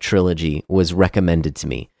Thrawn trilogy was recommended to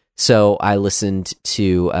me. So I listened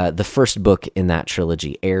to the first book in that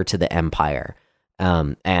trilogy, Heir to the Empire.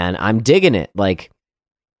 And I'm digging it. Like,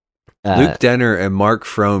 Luke Denner and Mark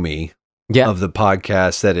Fromey of the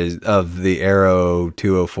podcast that is of the Arrow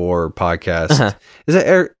 204 podcast. Uh-huh. Is that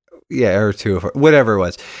Arrow? Yeah, Arrow 204. Whatever it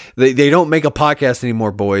was. They don't make a podcast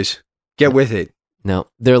anymore, boys. Get with it. No,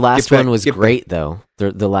 their last one was great, though.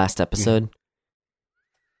 The last episode.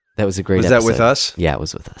 That was a great episode. Was that with us? Yeah, it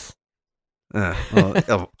was with us.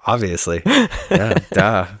 Well, obviously. Yeah,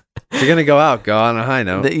 duh. If you're going to go on a high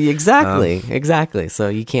note. Exactly. So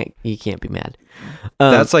you can't be mad.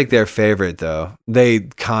 That's like their favorite, though. They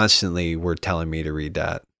constantly were telling me to read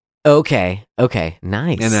that. Okay,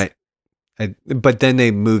 nice. And but then they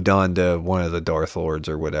moved on to one of the Darth Lords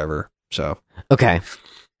or whatever. So okay,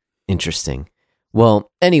 interesting. Well,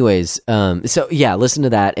 anyways, so yeah, listen to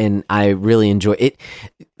that, and I really enjoy it.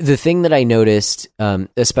 The thing that I noticed,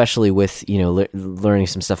 especially with learning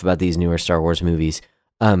some stuff about these newer Star Wars movies,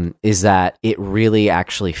 is that it really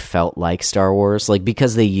actually felt like Star Wars, like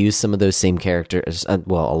because they use some of those same characters, a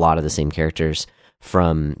lot of the same characters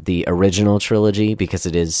from the original trilogy, because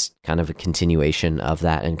it is kind of a continuation of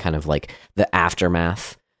that and kind of like the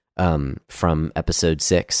aftermath from Episode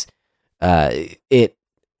 6. I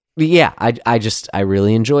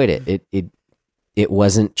really enjoyed it. It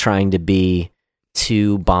wasn't trying to be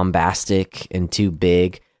too bombastic and too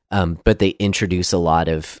big, but they introduce a lot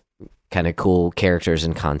of kind of cool characters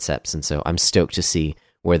and concepts, and so I'm stoked to see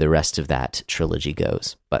where the rest of that trilogy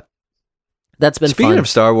goes. But that's been Speaking fun. of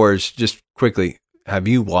Star Wars, just quickly, have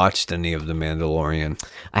you watched any of The Mandalorian?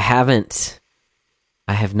 I haven't.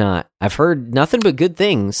 I have not. I've heard nothing but good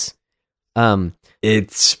things.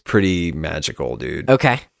 It's pretty magical, dude.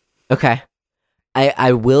 Okay.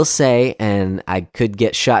 I will say, and I could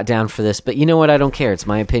get shot down for this, but you know what? I don't care. It's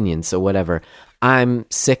my opinion, so whatever. I'm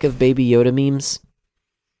sick of Baby Yoda memes.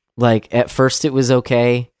 Like, at first it was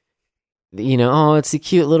okay. You know, oh, it's a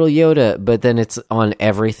cute little Yoda, but then it's on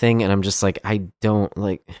everything, and I'm just like, I don't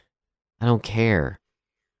care.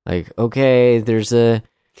 Like, okay,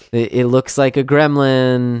 it looks like a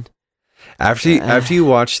gremlin. After you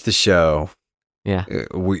watch the show, yeah,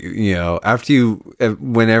 whenever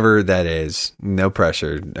that is, no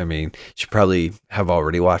pressure. I mean, you should probably have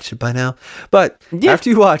already watched it by now, but after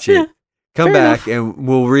you watch it, come back and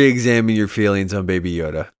we'll re-examine your feelings on Baby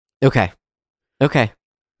Yoda. Okay.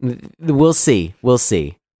 We'll see.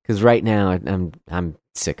 Because right now I'm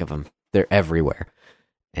sick of them. They're everywhere,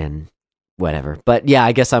 and whatever. But yeah,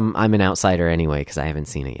 I guess I'm an outsider anyway because I haven't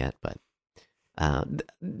seen it yet. But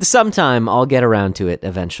sometime I'll get around to it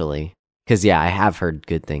eventually. Because I have heard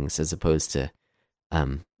good things as opposed to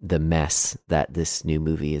the mess that this new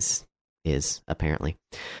movie is apparently.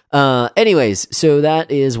 Anyways, so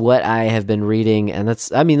that is what I have been reading, and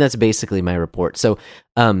that's basically my report. So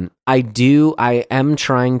I am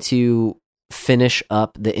trying to finish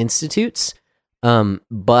up the Institutes,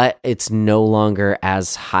 but it's no longer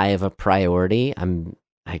as high of a priority.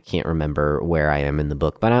 I can't remember where I am in the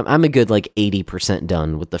book, but I'm a good 80%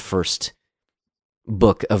 done with the first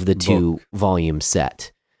book of the 2-volume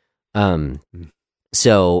set.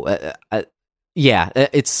 So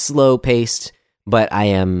it's slow paced, but I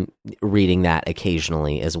am reading that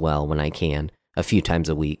occasionally as well when I can, a few times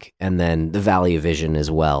a week. And then the Valley of Vision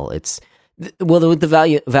as well. With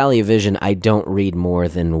the Valley of Vision, I don't read more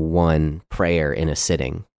than one prayer in a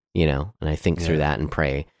sitting, and I think through that and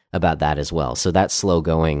pray about that as well. So that's slow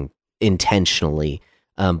going intentionally.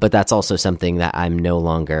 But that's also something that I'm no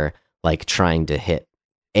longer trying to hit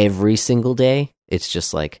every single day. It's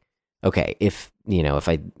just okay, if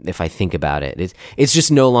I think about it, it's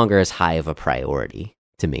just no longer as high of a priority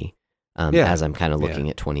to me, as I'm kind of looking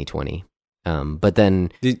at 2020. But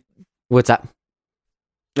then, what's that?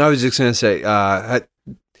 I was just going to say,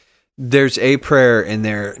 there's a prayer in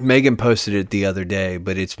there. Megan posted it the other day,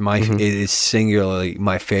 but it is singularly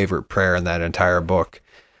my favorite prayer in that entire book.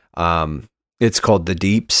 It's called The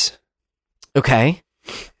Deeps. Okay.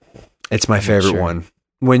 It's my favorite one.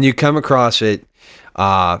 When you come across it,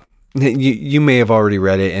 you may have already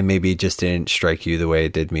read it and maybe it just didn't strike you the way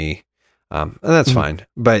it did me. And that's fine.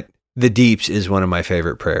 But The Deeps is one of my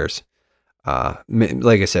favorite prayers.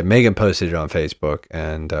 Like I said, Megan posted it on Facebook,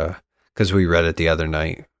 and because we read it the other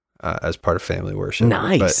night as part of family worship.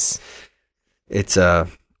 Nice. But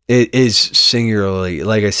it is singularly,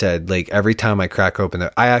 like I said, every time I crack open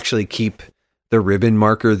I actually keep the ribbon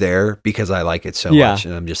marker there because I like it so much,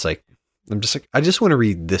 and I'm just like, I just want to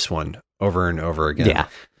read this one over and over again. Yeah.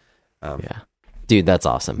 Dude, that's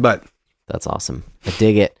awesome. But that's awesome. I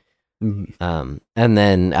dig it. And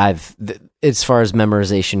then as far as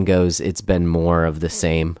memorization goes, it's been more of the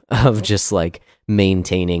same of just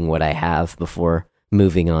maintaining what I have before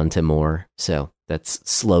moving on to more. So that's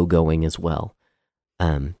slow going as well.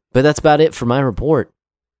 But that's about it for my report.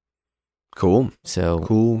 Cool. So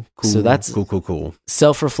cool. So that's cool.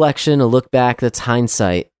 Self-reflection, a look back. That's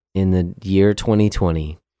hindsight in the year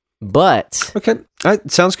 2020. But okay, all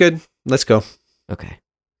right, sounds good. Let's go. Okay.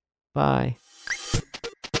 Bye.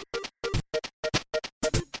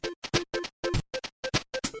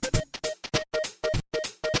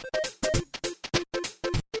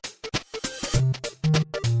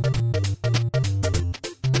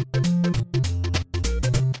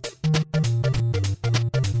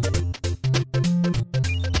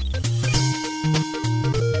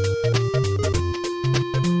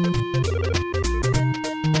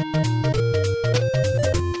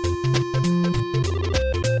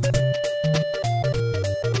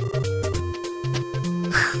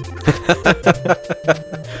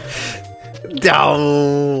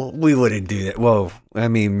 No, we wouldn't do that. Well, I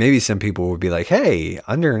mean, maybe some people would be like, hey,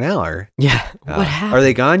 under an hour. Yeah. What happened? Are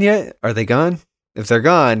they gone yet? Are they gone? If they're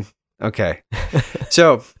gone, okay.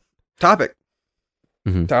 So, topic.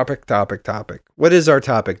 Mm-hmm. Topic. What is our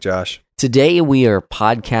topic, Josh? Today we are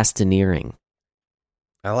podcastineering.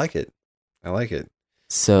 I like it.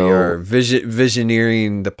 So we are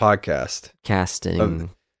visioneering the podcast.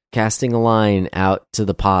 Casting a line out to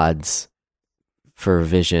the pods for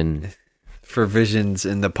vision. For visions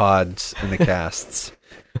in the pods and the casts.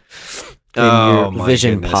 In your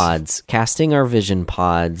vision pods. Casting our vision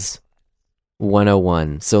pods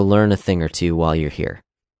 101. So learn a thing or two while you're here.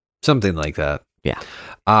 Something like that. Yeah.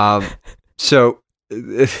 So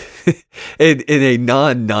in a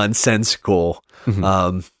nonsensical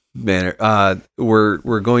manner,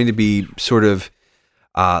 we're going to be sort of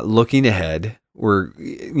looking ahead.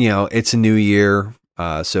 It's a new year.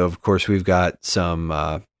 So of course we've got some,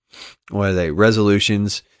 what are they?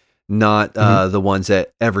 Resolutions, not the ones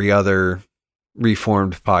that every other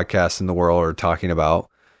reformed podcast in the world are talking about.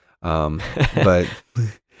 But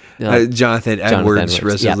Jonathan Edwards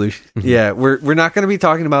resolution. Yeah, we're not going to be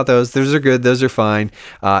talking about those. Those are good. Those are fine.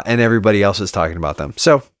 And everybody else is talking about them.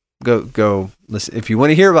 So go listen. If you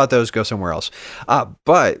want to hear about those, go somewhere else.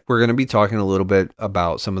 But we're going to be talking a little bit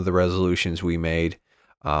about some of the resolutions we made.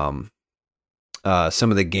 Some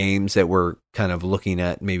of the games that we're kind of looking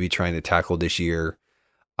at, maybe trying to tackle this year.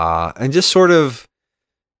 And just sort of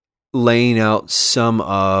laying out some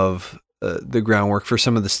of the groundwork for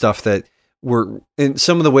some of the stuff that in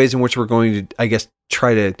some of the ways in which we're going to, I guess,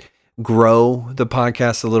 try to grow the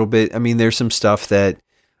podcast a little bit. I mean, there's some stuff that,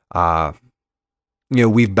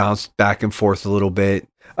 we've bounced back and forth a little bit.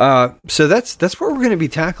 So that's what we're going to be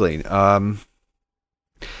tackling.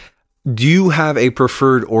 Do you have a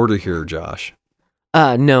preferred order here, Josh?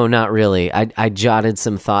 No, not really. I jotted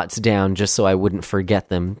some thoughts down just so I wouldn't forget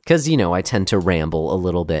them because, I tend to ramble a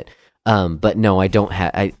little bit. But no, I don't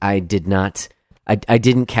have, I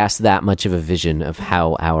didn't cast that much of a vision of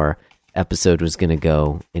how our episode was going to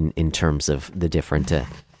go in terms of the different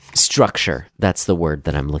structure. That's the word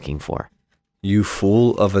that I'm looking for. You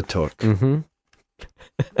fool of a took. Mm-hmm.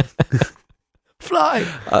 Fly,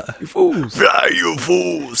 you fools. Fly, you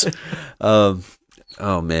fools. Oh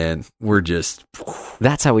man, we're just...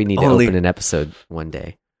 That's how we need to open an episode one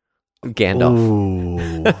day. Gandalf.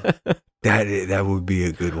 Ooh, that would be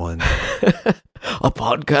a good one. A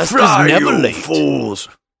podcast Fly, is never you late. Fools.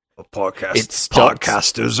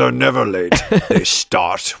 Podcasters are never late. They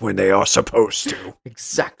start when they are supposed to.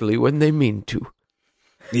 Exactly when they mean to.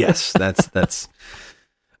 Yes, that's.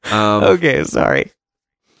 Okay, sorry.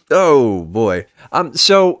 Oh boy.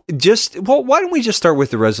 So why don't we just start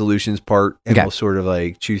with the resolutions part and we'll sort of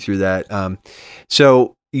like chew through that.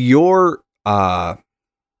 So your bite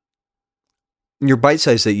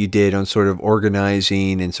size that you did on sort of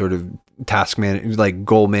organizing and sort of like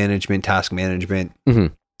goal management, task management,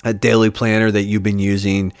 a daily planner that you've been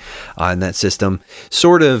using in that system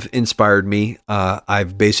sort of inspired me.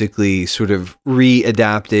 I've basically sort of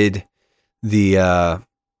readapted the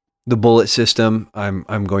bullet system.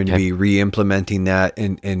 I'm going to be re-implementing that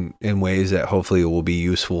in ways that hopefully will be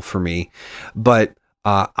useful for me. But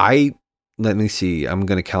let me see. I'm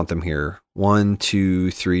going to count them here. 1, 2,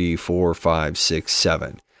 3, 4, 5, 6,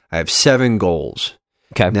 7. I have 7 goals.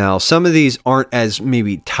 Okay. Now, some of these aren't as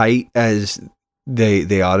maybe tight as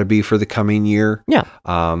they ought to be for the coming year. Yeah.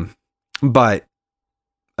 But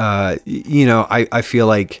I feel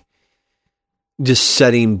like just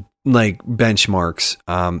setting like benchmarks.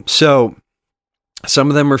 So some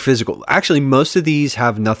of them are physical. Actually, most of these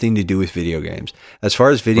have nothing to do with video games. As far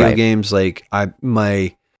as video games, like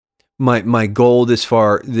my goal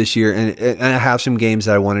this year, and I have some games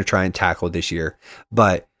that I want to try and tackle this year,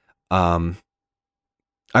 but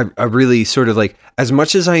I really sort of like, as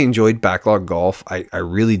much as I enjoyed backlog golf, I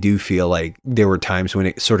really do feel like there were times when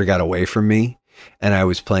it sort of got away from me and I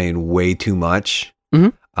was playing way too much.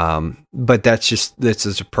 But that's just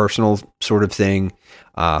a personal sort of thing.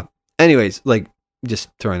 Anyways, like just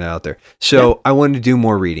throwing that out there. So I wanted to do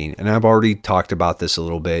more reading, and I've already talked about this a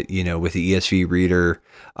little bit, with the ESV reader,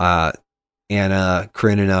 Anna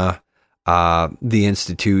Karenina, the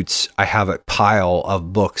Institutes. I have a pile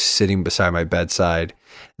of books sitting beside my bedside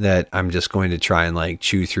that I'm just going to try and like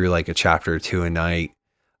chew through like a chapter or two a night,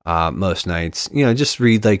 most nights, just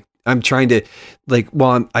read like, I'm trying to like,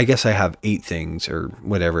 I guess I have 8 things or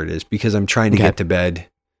whatever it is because I'm trying to get to bed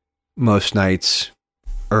most nights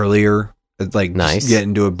earlier, like just get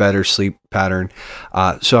into a better sleep pattern.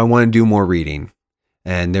 So I want to do more reading.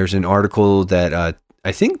 And there's an article that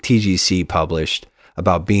I think TGC published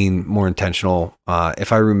about being more intentional.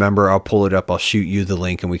 If I remember, I'll pull it up. I'll shoot you the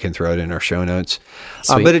link and we can throw it in our show notes.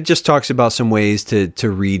 But it just talks about some ways to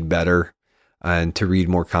read better and to read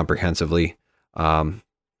more comprehensively.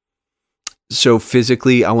 So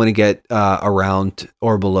physically, I want to get around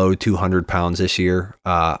or below 200 pounds this year.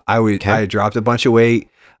 I dropped a bunch of weight.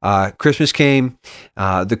 Christmas came,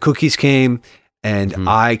 the cookies came, And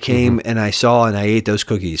I came and I saw and I ate those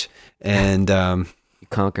cookies. And you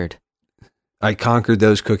conquered. I conquered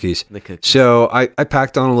those cookies. The cookies. So I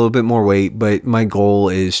packed on a little bit more weight, but my goal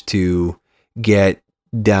is to get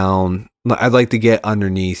down. I'd like to get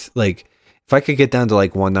underneath, like, if I could get down to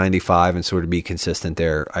like 195 and sort of be consistent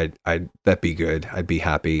there, that'd be good. I'd be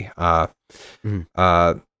happy. As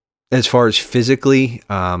far as physically,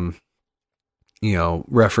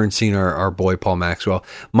 referencing our boy Paul Maxwell,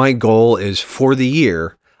 my goal is for the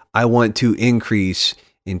year, I want to increase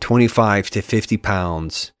in 25 to 50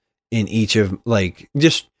 pounds in each of in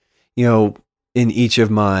each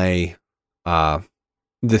of my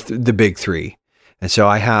the big three. And so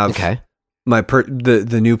I have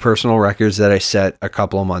the new personal records that I set a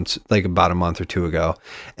couple of months, like about a month or two ago,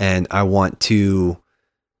 and I want to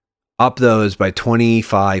up those by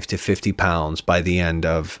 25 to 50 pounds by the end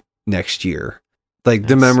of next year. Like,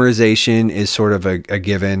 the memorization is sort of a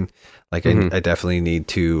given. Like, I definitely need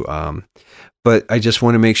to, but I just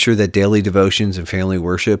want to make sure that daily devotions and family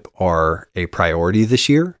worship are a priority this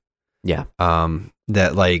year. Yeah. That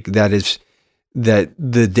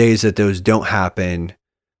the days that those don't happen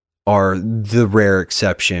are the rare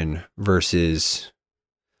exception versus,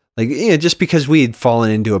 like, just because we had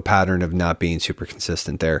fallen into a pattern of not being super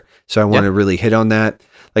consistent there. So I want to really hit on that.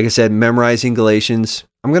 Like I said, memorizing Galatians,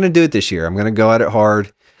 I'm going to do it this year. I'm going to go at it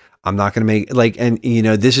hard. I'm not going to make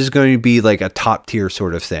this is going to be like a top tier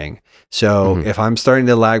sort of thing. So if I'm starting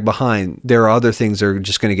to lag behind, there are other things that are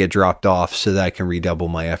just going to get dropped off so that I can redouble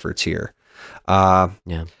my efforts here.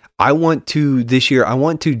 I want to, this year, I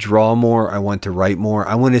want to draw more. I want to write more.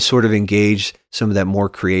 I want to sort of engage some of that more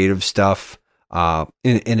creative stuff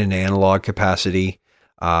in an analog capacity.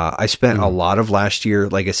 I spent a lot of last year,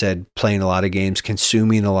 like I said, playing a lot of games,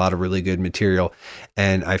 consuming a lot of really good material.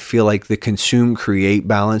 And I feel like the consume-create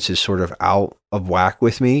balance is sort of out of whack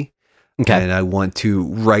with me. Okay. And I want to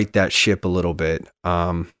right that ship a little bit.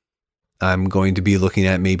 I'm going to be looking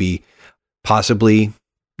at maybe possibly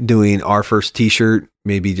doing our first t-shirt,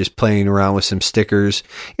 maybe just playing around with some stickers,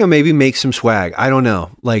 maybe make some swag. I don't know.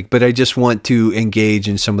 But I just want to engage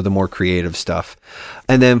in some of the more creative stuff.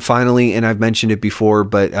 And then finally, and I've mentioned it before,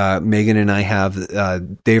 but Megan and I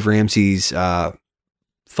have Dave Ramsey's one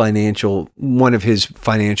of his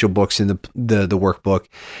financial books in the workbook.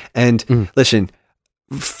 And listen,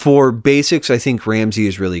 for basics, I think Ramsey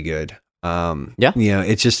is really good.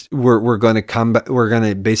 It's just, we're going to come back. We're going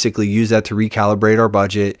to basically use that to recalibrate our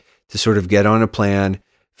budget, to sort of get on a plan,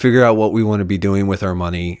 figure out what we want to be doing with our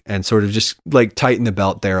money, and sort of just like tighten the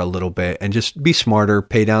belt there a little bit and just be smarter,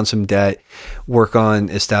 pay down some debt, work on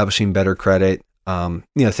establishing better credit,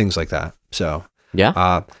 things like that. So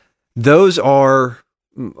those are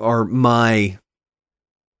my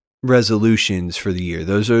resolutions for the year.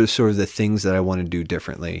 Those are sort of the things that I want to do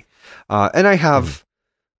differently. And I have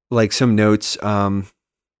like some notes,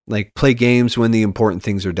 like play games when the important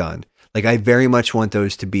things are done. Like, I very much want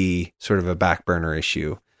those to be sort of a back burner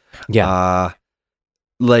issue. Yeah.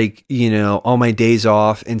 On my days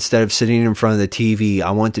off, instead of sitting in front of the TV,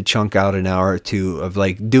 I want to chunk out an hour or two of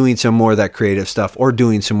like doing some more of that creative stuff or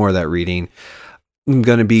doing some more of that reading. I'm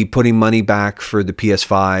going to be putting money back for the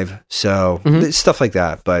PS5. So stuff like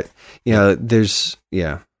that. But,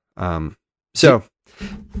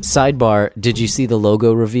 sidebar, did you see the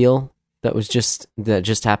logo reveal that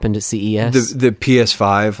just happened at CES? The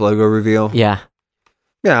PS5 logo reveal? Yeah.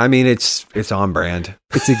 Yeah, I mean, it's on brand.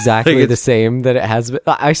 It's exactly the same that it has been.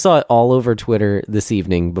 I saw it all over Twitter this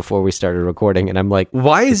evening before we started recording, and I'm like,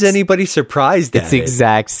 why is anybody surprised at it? It's the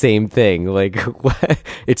exact same thing. Like,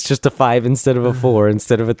 it's just a 5 instead of a 4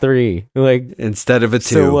 instead of a 3. Like, instead of a 2.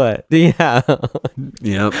 So what? Yeah.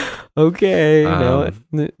 Yep. Okay.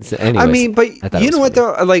 So anyways, I mean, but you know what,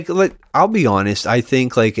 though? Like, I'll be honest. I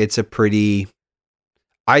think, like,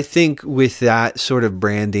 I think with that sort of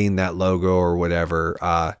branding, that logo or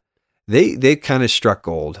whatever, they kind of struck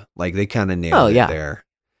gold. Like, they kind of nailed it there.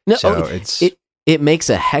 No, so it makes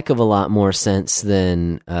a heck of a lot more sense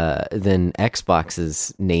than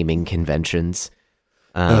Xbox's naming conventions.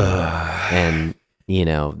 And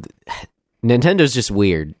Nintendo's just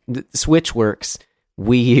weird. The Switch works.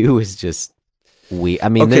 Wii U is just Wii. I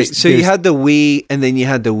mean, okay. So you had the Wii, and then you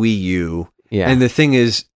had the Wii U. Yeah. And the thing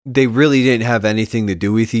is, they really didn't have anything to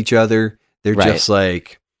do with each other. They're just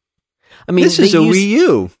like, I mean, this is a Wii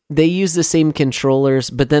U. They use the same controllers,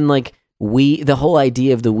 but then like the whole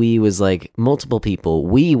idea of the Wii was like multiple people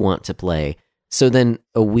we want to play. So then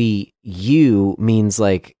a Wii U means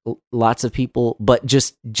like lots of people, but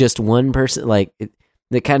just one person. Like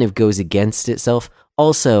that kind of goes against itself.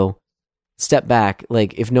 Also, step back.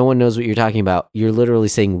 Like if no one knows what you're talking about, you're literally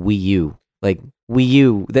saying Wii U. Like Wii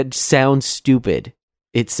U. That sounds stupid.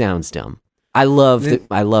 It sounds dumb. I love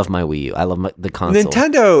my Wii U. I love the console.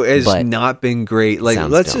 Nintendo has not been great. Like,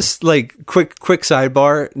 let's dumb. just like quick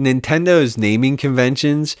sidebar. Nintendo's naming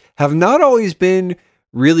conventions have not always been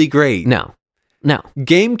really great. No.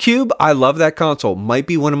 GameCube, I love that console. Might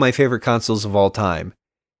be one of my favorite consoles of all time.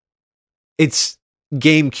 It's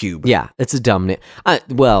GameCube. Yeah, it's a dumb name.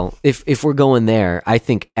 Well, if we're going there, I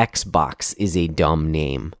think Xbox is a dumb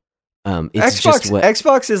name. It's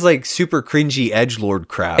Xbox is like super cringy edgelord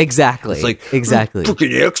crap. Exactly. It's like exactly. Fucking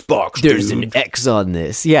Xbox. There's dude. an X on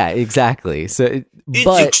this. Yeah, exactly. So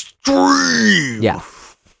it's extreme. Yeah.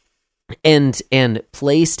 And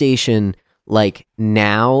PlayStation, like,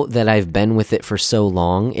 now that I've been with it for so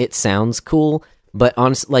long, it sounds cool, but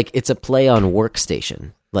honestly, like, it's a play on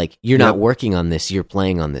workstation. Like, you're not working on this, you're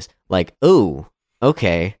playing on this. Like, oh,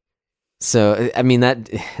 okay. So I mean that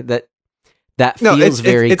feels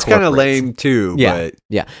very it's kind of lame too.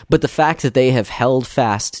 Yeah. But the fact that they have held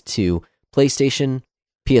fast to PlayStation,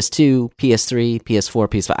 PS2, PS3, PS4,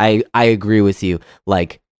 PS5, I agree with you.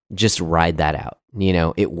 Like, just ride that out. You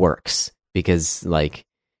know, it works because, like,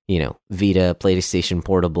 you know, Vita, PlayStation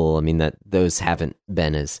Portable, I mean, those haven't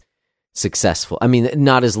been as successful. I mean,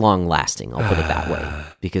 not as long lasting, I'll put it that way,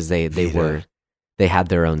 because they had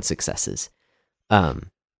their own successes.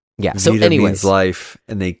 Yeah. So Vita anyways, means life,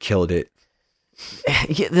 and they killed it.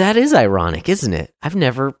 Yeah, that is ironic, isn't it? I've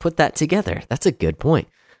never put that together. That's a good point.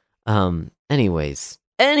 Anyways,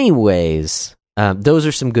 those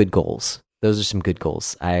are some good goals.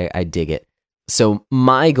 I dig it. So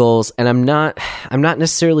my goals, and I'm not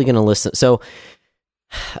necessarily going to listen. So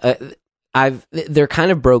they're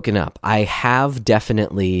kind of broken up. I have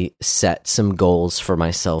definitely set some goals for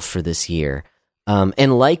myself for this year.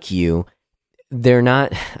 And like you,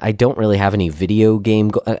 I don't really have any video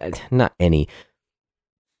game, not any.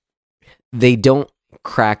 They don't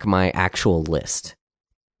crack my actual list.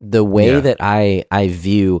 The way that I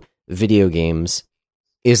view video games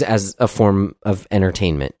is as a form of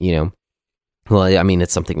entertainment, you know? Well, I mean,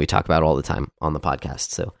 it's something we talk about all the time on the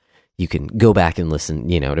podcast, so you can go back and listen,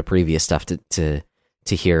 you know, to previous stuff to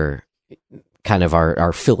hear kind of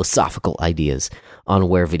our philosophical ideas on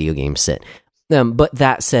where video games sit. But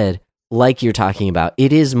that said, like you're talking about,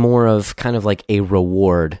 it is more of kind of like a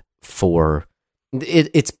reward for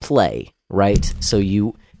it's play, right? So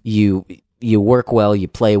you work well, you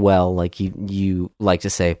play well, like you like to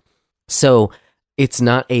say. So it's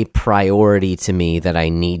not a priority to me that I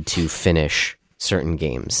need to finish certain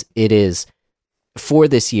games. It is, for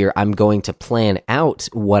this year, I'm going to plan out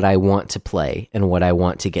what I want to play and what I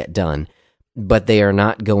want to get done, but they are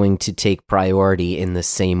not going to take priority in the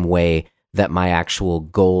same way that my actual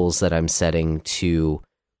goals that I'm setting to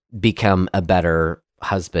become a better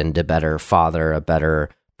husband, a better father, a better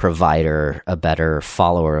provider, a better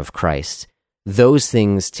follower of Christ. Those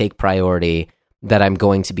things take priority that I'm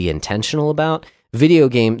going to be intentional about. Video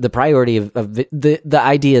game, the priority of the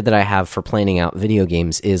idea that I have for planning out video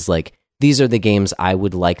games is like, these are the games I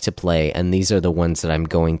would like to play, and these are the ones that I'm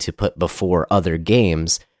going to put before other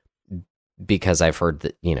games because I've heard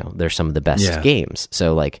that, you know, they're some of the best games.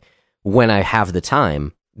 So like, when I have the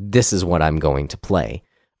time, this is what I'm going to play,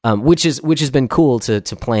 which has been cool to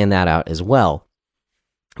plan that out as well.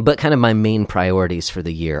 But kind of my main priorities for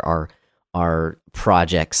the year are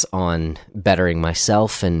projects on bettering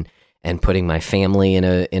myself and putting my family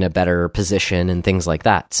in a better position and things like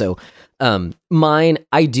that. So mine,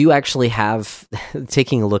 I do actually have,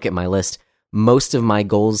 taking a look at my list, most of my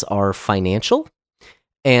goals are financial,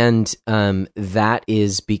 and that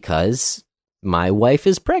is because my wife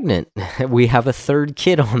is pregnant. We have a third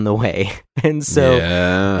kid on the way. And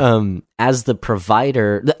so as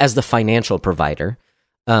the financial provider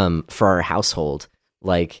for our household,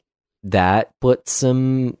 like, that puts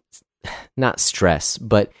some, not stress,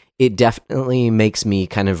 but it definitely makes me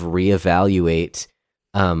kind of reevaluate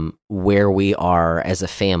where we are as a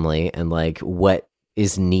family and like what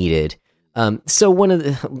is needed.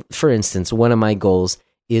 So for instance, one of my goals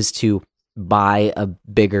is to buy a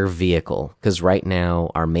bigger vehicle, because right now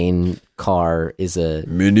our main car is a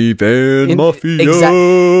minivan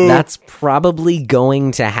mafia. That's probably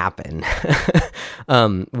going to happen.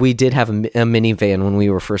 We did have a minivan when we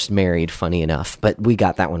were first married, funny enough, but we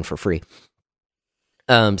got that one for free.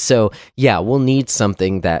 So yeah, we'll need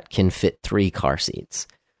something that can fit 3 car seats.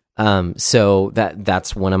 So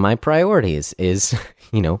that's one of my priorities is,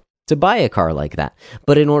 you know, to buy a car like that.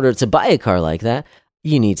 But in order to buy a car like that,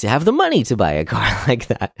 you need to have the money to buy a car like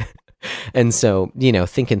that. And so, you know,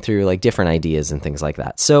 thinking through like different ideas and things like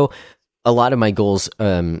that. So a lot of my goals,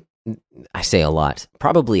 I say a lot,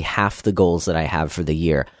 probably half the goals that I have for the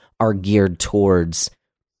year are geared towards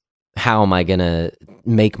how am I going to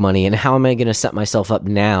make money and how am I going to set myself up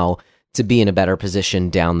now to be in a better position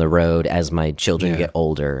down the road as my children get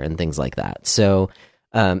older and things like that. So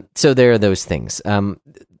there are those things.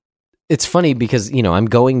 It's funny because, I'm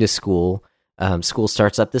going to school. School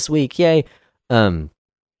starts up this week. Yay.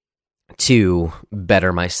 To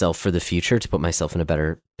better myself for the future, to put myself in a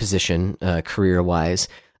better position career-wise.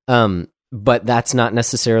 But that's not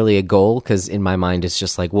necessarily a goal, because in my mind it's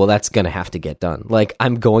just like, well, that's going to have to get done. Like,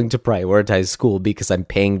 I'm going to prioritize school because I'm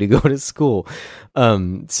paying to go to school.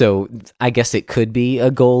 So I guess it could be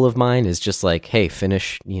a goal of mine, is just like, hey,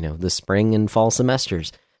 finish, the spring and fall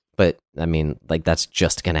semesters. But I mean, like, that's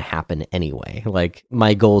just going to happen anyway. Like,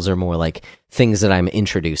 my goals are more like things that I'm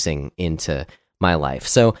introducing into my life.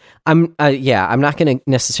 So I'm not going to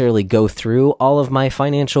necessarily go through all of my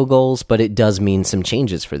financial goals, but it does mean some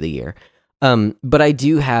changes for the year. But I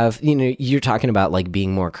do have, you're talking about like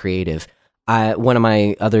being more creative. One of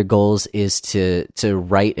my other goals is to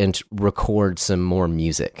write and record some more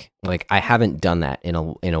music. Like, I haven't done that in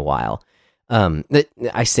a while.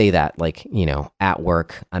 I say that like, at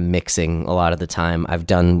work, I'm mixing a lot of the time. I've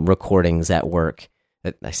done recordings at work.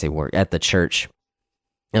 I say work at the church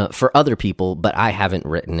for other people, but I haven't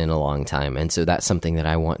written in a long time. And so that's something that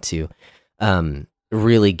I want to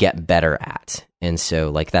really get better at. And so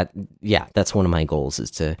like that, that's one of my goals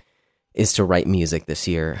is to write music this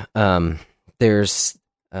year. There's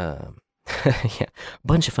a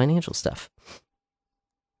bunch of financial stuff.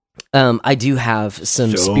 I do have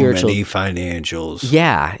some spiritual many financials.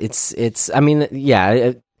 Yeah, it's I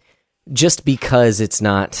mean, just because it's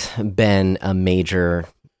not been a major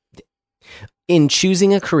in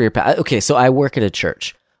choosing a career path. Okay, so I work at a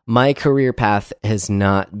church. My career path has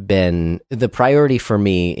not been, the priority for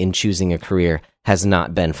me in choosing a career has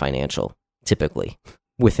not been financial, typically,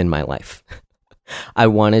 within my life. I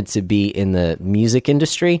wanted to be in the music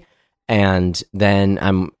industry, and then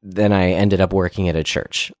I ended up working at a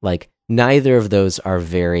church. Like, neither of those are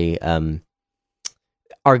very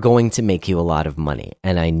are going to make you a lot of money,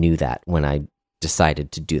 and I knew that when I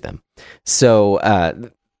decided to do them. So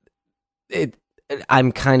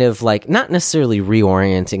I'm kind of like not necessarily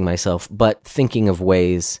reorienting myself, but thinking of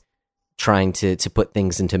ways, trying to put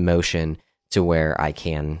things into motion to where I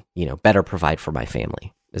can, better provide for my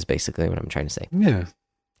family, is basically what I'm trying to say.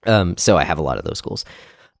 Yeah. So I have a lot of those goals.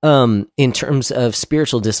 In terms of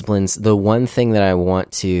spiritual disciplines, the one thing that I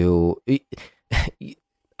want to,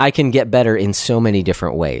 I can get better in so many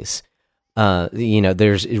different ways.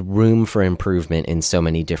 There's room for improvement in so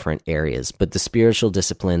many different areas, but the spiritual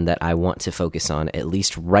discipline that I want to focus on, at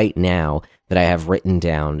least right now, that I have written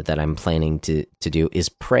down that I'm planning to do, is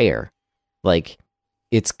prayer. Like,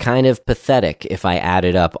 it's kind of pathetic if I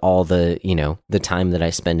added up all the, the time that I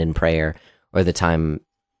spend in prayer, or the time,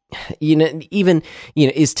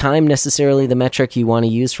 is time necessarily the metric you want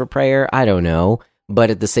to use for prayer? I don't know. But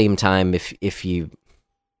at the same time,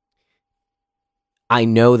 I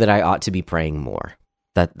know that I ought to be praying more.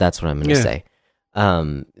 That's what I'm going to say.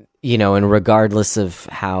 And regardless of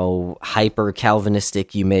how hyper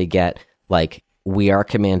Calvinistic you may get, like, we are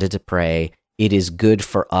commanded to pray. It is good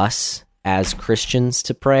for us as Christians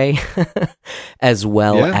to pray, as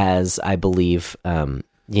well as, I believe,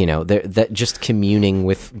 that just communing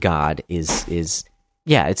with God is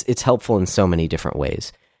it's helpful in so many different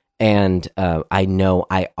ways. And I know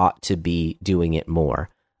I ought to be doing it more.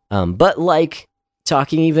 But like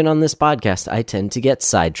talking even on this podcast, I tend to get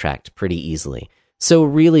sidetracked pretty easily. So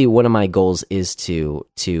really, one of my goals is to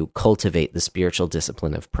cultivate the spiritual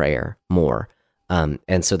discipline of prayer more.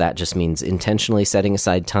 And so that just means intentionally setting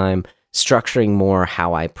aside time, structuring more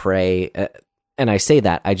how I pray. And I say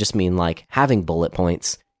that, I just mean like having bullet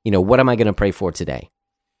points. What am I going to pray for today?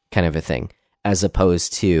 Kind of a thing. As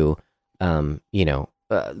opposed to,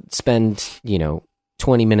 spend,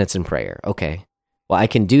 20 minutes in prayer. Okay. Well, I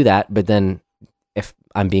can do that, but then if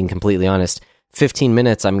I'm being completely honest, 15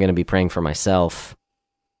 minutes I'm going to be praying for myself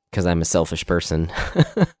because I'm a selfish person.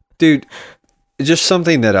 Dude, just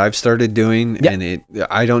something that I've started doing, and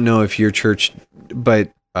I don't know if your church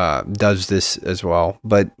does this as well,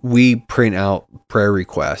 but we print out prayer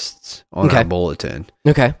requests on our bulletin.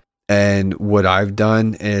 Okay. And what I've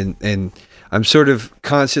done, and I'm sort of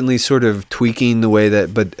constantly sort of tweaking the way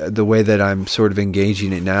that I'm sort of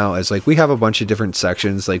engaging it now is like, we have a bunch of different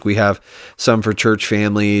sections. Like, we have some for church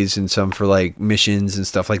families and some for like missions and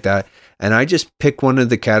stuff like that. And I just pick one of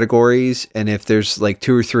the categories. And if there's like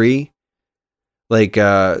two or three, like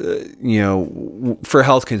for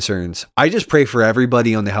health concerns, I just pray for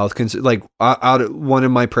everybody on the health concern. Like out of one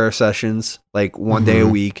of my prayer sessions, like one day a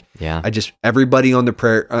week, Yeah. everybody on the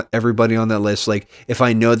prayer, everybody on that list. Like if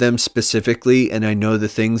I know them specifically and I know the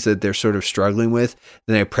things that they're sort of struggling with,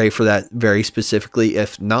 then I pray for that very specifically.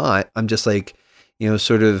 If not, I'm just like,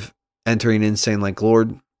 sort of entering in saying like,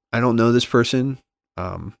 Lord, I don't know this person.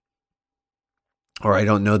 Or I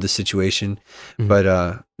don't know the situation,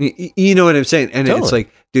 but you know what I'm saying? And Totally. It's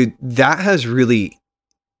like, dude, that has really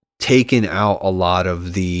taken out a lot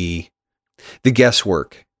of the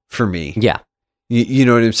guesswork for me. Yeah. You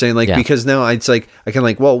know what I'm saying? Like, because now it's like, I can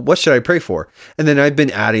like, well, what should I pray for? And then I've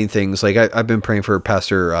been adding things. Like I've been praying for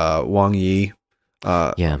Pastor Wang Yi.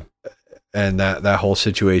 And that whole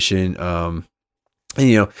situation. And,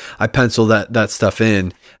 I pencil that stuff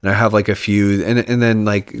in, and I have like a few, and then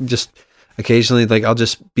like just occasionally, like I'll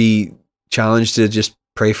just be challenged to just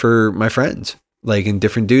pray for my friends, like in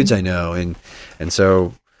different dudes I know. And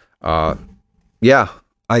so,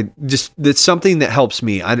 it's something that helps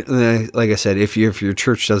me. Like I said, if your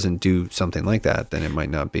church doesn't do something like that, then it might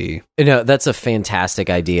not be. No, that's a fantastic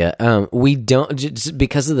idea. We don't, just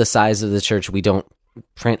because of the size of the church, we don't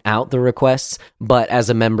print out the requests, but as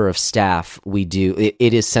a member of staff, we do.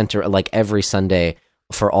 It is sent like every Sunday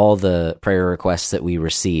for all the prayer requests that we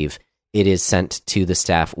receive. It is sent to the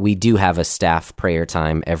staff. We do have a staff prayer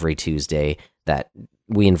time every Tuesday that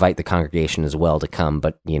we invite the congregation as well to come,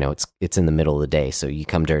 but it's in the middle of the day, so you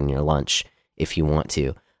come during your lunch if you want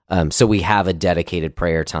to. So we have a dedicated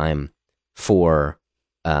prayer time for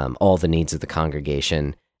all the needs of the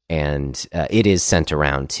congregation, and it is sent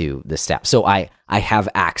around to the staff. So I have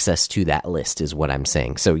access to that list, is what I'm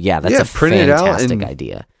saying. So that's a fantastic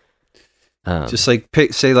idea. Just like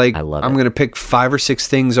I love I'm going to pick 5 or 6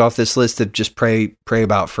 things off this list to just pray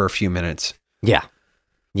about for a few minutes. Yeah,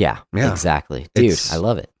 exactly, dude. I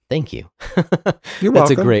love it. Thank you. You're welcome.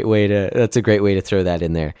 That's a great way to throw that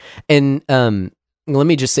in there. And let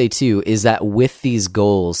me just say too, is that with these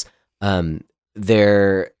goals,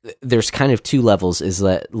 there's kind of 2 levels. Is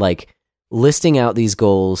that like listing out these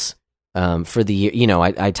goals for the year?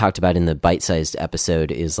 I talked about in the bite-sized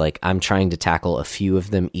episode is like I'm trying to tackle a few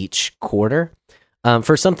of them each quarter.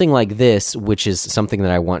 For something like this, which is something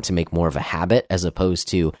that I want to make more of a habit as opposed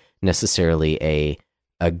to necessarily a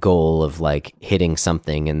goal of like hitting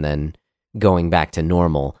something and then going back to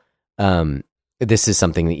normal. This is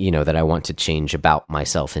something that, that I want to change about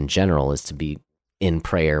myself in general, is to be in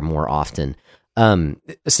prayer more often.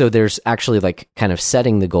 So there's actually like kind of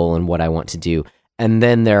setting the goal and what I want to do. And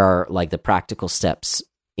then there are like the practical steps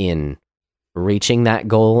in reaching that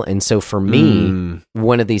goal. And so for me,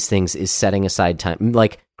 one of these things is setting aside time,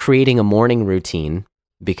 like creating a morning routine,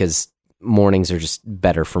 because mornings are just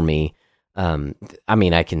better for me. I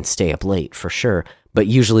mean, I can stay up late for sure, but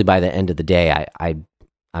usually by the end of the day,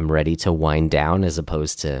 I'm ready to wind down, as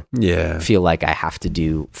opposed to feel like I have to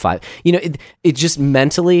do 5. It just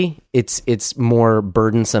mentally, it's more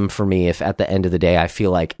burdensome for me if at the end of the day I feel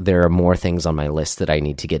like there are more things on my list that I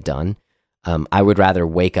need to get done. I would rather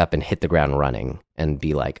wake up and hit the ground running and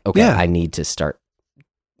be like, okay, I need to start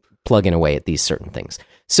plugging away at these certain things.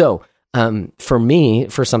 So for me,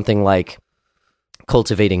 for something like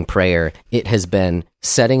cultivating prayer, it has been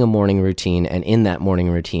setting a morning routine, and in that morning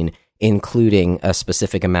routine, including a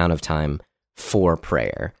specific amount of time for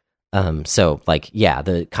prayer. So like,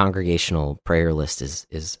 the congregational prayer list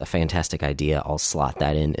is a fantastic idea. I'll slot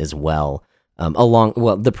that in as well.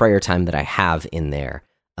 The prayer time that I have in there,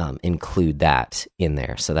 include that in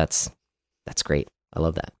there. So that's great. I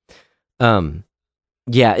love that.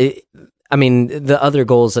 The other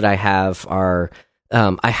goals that I have are,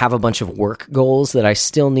 I have a bunch of work goals that I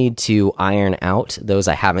still need to iron out. Those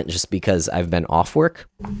I haven't, just because I've been off work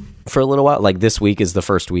for a little while. Like this week is the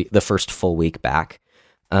first full week back.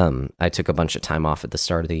 I took a bunch of time off at the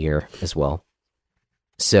start of the year as well.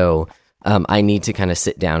 So I need to kind of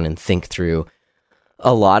sit down and think through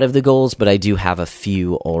a lot of the goals, but I do have a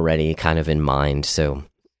few already kind of in mind. So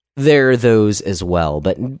there are those as well.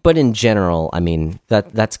 But in general, I mean,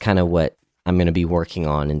 that's kind of what I'm going to be working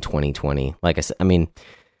on in 2020. Like I said, I mean,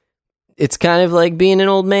 it's kind of like being an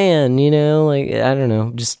old man, like, I don't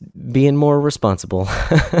know, just being more responsible.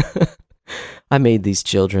 I made these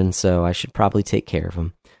children, so I should probably take care of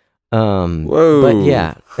them. Whoa. But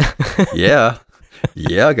yeah.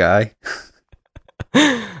 Yeah, guy.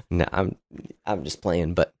 No, I'm just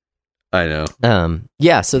playing, but I know.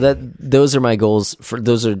 So those are my goals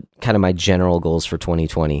those are kind of my general goals for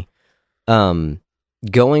 2020.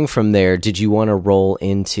 Going from there, did you want to roll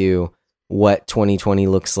into what 2020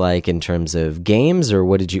 looks like in terms of games, or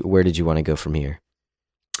where did you want to go from here?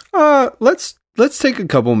 Let's let's take a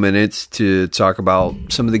couple minutes to talk about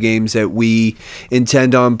some of the games that we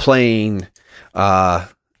intend on playing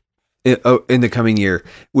in the coming year,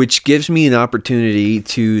 which gives me an opportunity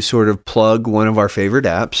to sort of plug one of our favorite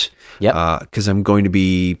apps. Yep. Because I'm going to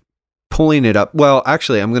be pulling it up. Well,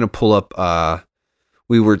 actually, I'm going to pull up.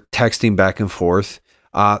 We were texting back and forth.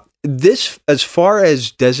 This, as far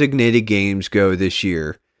as designated games go this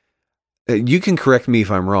year, you can correct me if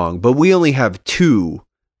I'm wrong, but we only have 2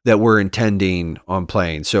 that we're intending on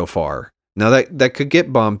playing so far. Now that could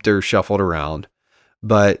get bumped or shuffled around,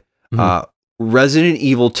 but Resident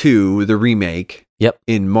Evil 2, the remake,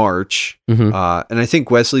 in March, and I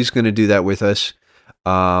think Wesley's going to do that with us.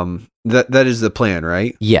 That is the plan,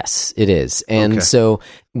 right? Yes, it is. And so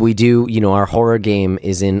we do, our horror game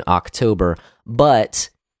is in October, but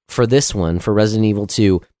for this one, for Resident Evil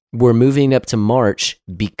 2, we're moving up to March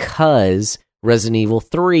because Resident Evil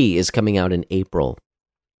 3 is coming out in April.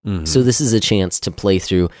 So this is a chance to play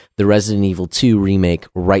through the Resident Evil 2 remake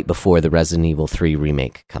right before the Resident Evil 3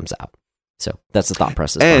 remake comes out. So that's the thought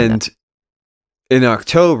process. And in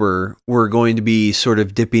October, we're going to be sort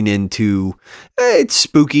of dipping into, it's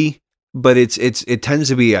spooky, but it tends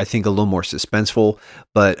to be, I think, a little more suspenseful.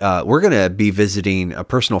 But we're going to be visiting a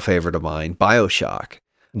personal favorite of mine, BioShock.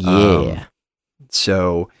 Yeah.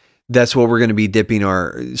 So that's what we're going to be dipping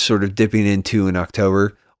into in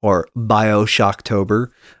October, or BioShocktober,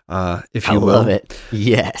 if you will. I love it.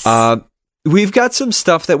 Yes. We've got some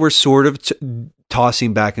stuff that we're sort of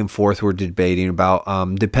tossing back and forth. We're debating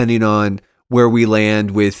about, depending on where we land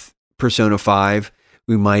with Persona 5,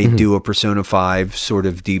 we might do a Persona 5 sort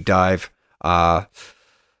of deep dive. Let's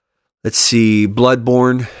see.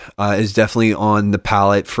 Bloodborne is definitely on the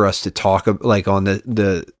palette for us to talk, like on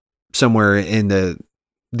the somewhere in the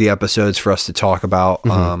episodes for us to talk about.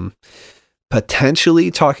 Potentially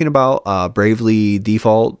talking about Bravely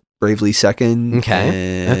Default, Bravely Second,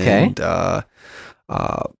 and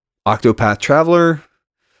Octopath Traveler.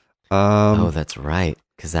 That's right,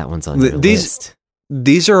 because that one's on your list.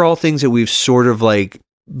 These are all things that we've sort of like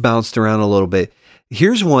bounced around a little bit.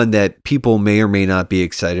 Here's one that people may or may not be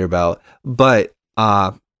excited about, but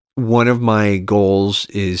one of my goals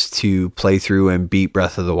is to play through and beat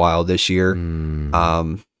Breath of the Wild this year.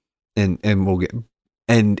 And we'll get.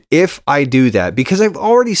 And if I do that, because I've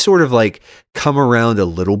already sort of like come around a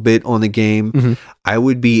little bit on the game, I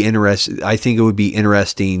would be interested. I think it would be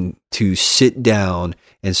interesting to sit down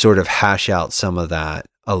and sort of hash out some of that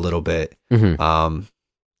a little bit.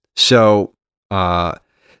 So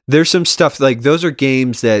there's some stuff like those are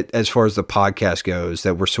games that, as far as the podcast goes,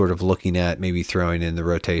 that we're sort of looking at, maybe throwing in the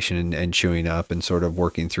rotation and chewing up and sort of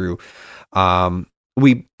working through.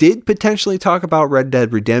 We did potentially talk about Red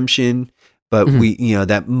Dead Redemption. But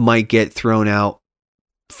that might get thrown out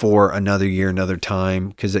for another year, another time.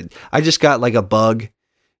 Because I just got like a bug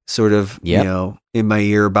sort of, in my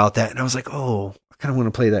ear about that. And I was like, oh, I kind of want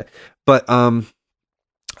to play that. But I'm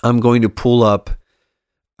going to pull up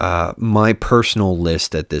my personal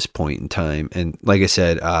list at this point in time. And like I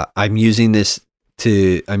said, I'm using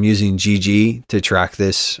GG to track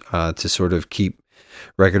this, to sort of keep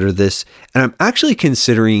record of this, and I'm actually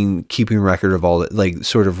considering keeping record of all that, like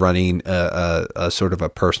sort of running a sort of a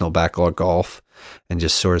personal backlog golf, and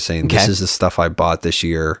just sort of saying this is the stuff I bought this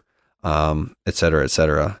year, et cetera, et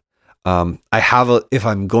cetera. I have if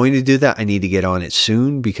I'm going to do that, I need to get on it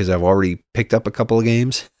soon because I've already picked up a couple of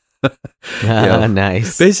games.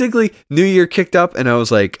 Nice. Basically, New Year kicked up, and I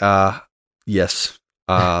was like, yes.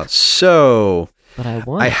 So, but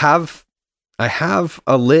I have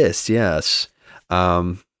a list, yes.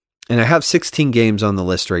 And I have 16 games on the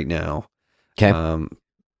list right now. Okay.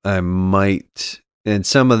 I might, and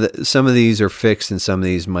some of these are fixed and some of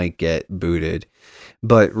these might get booted,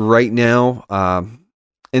 but right now,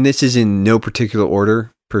 and this is in no particular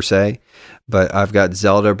order per se, but I've got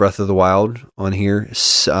Zelda Breath of the Wild on here,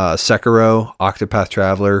 Sekiro, Octopath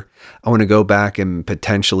Traveler. I want to go back and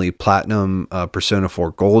potentially platinum Persona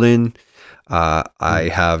 4 Golden. I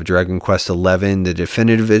have Dragon Quest XI, the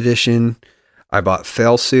definitive edition. I bought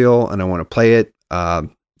Fail Seal and I want to play it.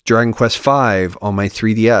 Dragon Quest V on my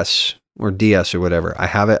 3DS or DS or whatever. I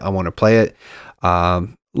have it. I want to play it.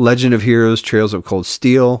 Legend of Heroes, Trails of Cold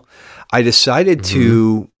Steel. I decided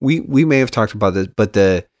to, we may have talked about this, but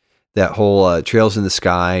that whole Trails in the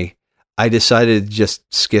Sky, I decided to just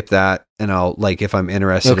skip that. And I'll like, if I'm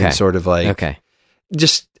interested in sort of like,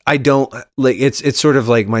 just, I don't like, it's sort of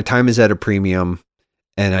like my time is at a premium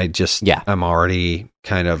and I just, I'm already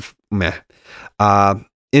kind of meh.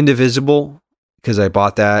 Indivisible because I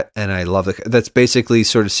bought that and I love it. That's basically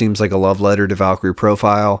sort of seems like a love letter to Valkyrie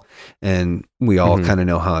Profile, and we all kind of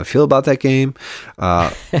know how I feel about that game.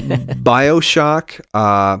 BioShock,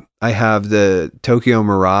 I have the Tokyo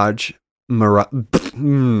Mirage.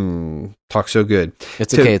 Talk so good.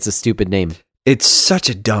 It's okay. It's a stupid name. It's such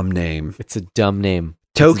a dumb name. It's a dumb name.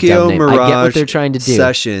 Tokyo Mirage. I get what they're trying to do.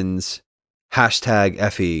 Sessions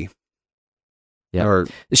 #FE. Yeah. Or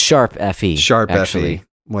Sharp FE. Sharp actually. FE.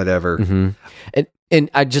 Whatever. And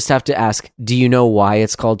I just have to ask, do you know why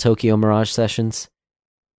it's called Tokyo Mirage Sessions?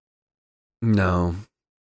 No.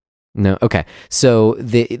 Okay. So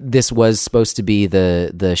this was supposed to be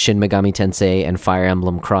the Shin Megami Tensei and Fire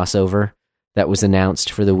Emblem crossover that was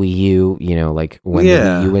announced for the Wii U, like when the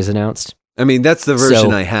Wii U was announced. I mean, that's the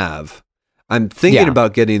version I have. I'm thinking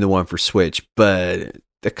about getting the one for Switch, but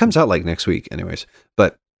it comes out like next week anyways.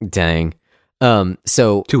 But dang.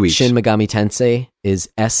 So 2 weeks. Shin Megami Tensei is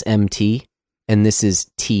SMT and this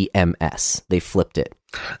is TMS. They flipped it.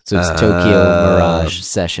 So it's Tokyo Mirage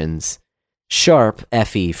Sessions. Sharp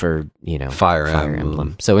FE for, Fire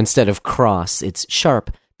Emblem. So instead of cross, it's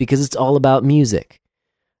sharp because it's all about music.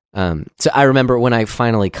 So I remember when I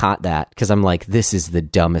finally caught that, because I'm like, this is the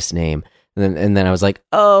dumbest name. And then I was like,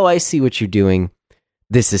 oh, I see what you're doing.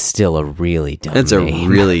 This is still a really dumb name. It's a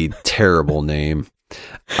really terrible name.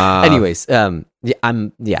 Anyways, No,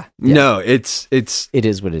 it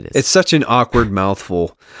is what it is. It's such an awkward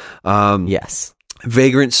mouthful. Yes.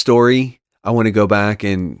 Vagrant Story. I want to go back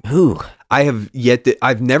and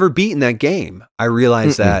I've never beaten that game. I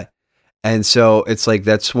realize that. And so it's like,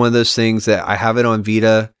 that's one of those things that I have it on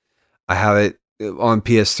Vita. I have it on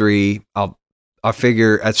PS3. I'll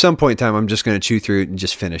figure at some point in time, I'm just going to chew through it and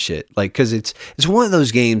just finish it. Like, cause it's one of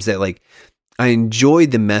those games that like, I enjoyed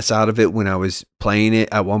the mess out of it when I was playing it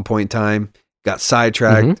at one point in time, got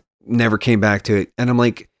sidetracked, never came back to it. And I'm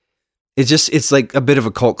like, it's like a bit of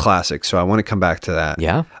a cult classic. So I want to come back to that.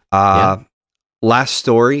 Yeah. The Last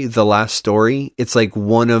Story. It's like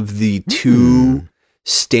one of the two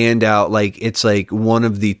standout, it's like one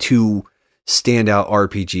of the two standout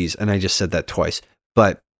RPGs. And I just said that twice,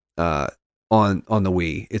 but, on the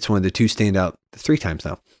Wii, it's one of the two standout 3 times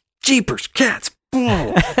now. Jeepers, cats.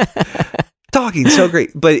 Talking so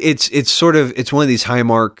great, but it's one of these high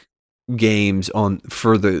mark games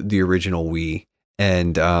for the original Wii,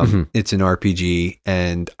 and it's an RPG,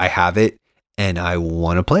 and I have it, and I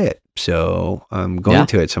want to play it, so I'm going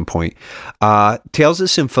to at some point. Tales of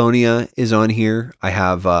Symphonia is on here. I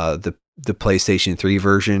have the PlayStation 3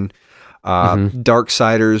 version.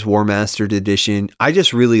 Darksiders War Mastered Edition. I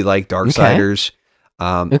just really like Darksiders.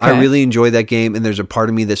 I really enjoy that game, and there's a part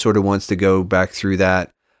of me that sort of wants to go back through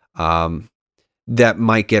that. That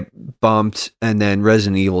might get bumped, and then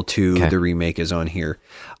Resident Evil 2, the remake, is on here.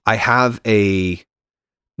 I have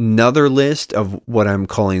another list of what I'm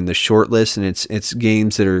calling the short list, and it's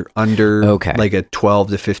games that are under like a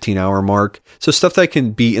 12 to 15 hour mark. So stuff that I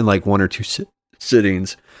can beat in like 1 or 2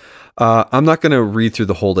 sittings. I'm not going to read through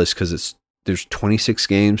the whole list because there's 26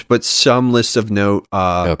 games, but some lists of note.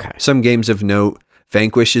 Some games of note.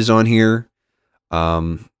 Vanquish is on here.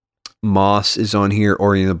 Moss is on here.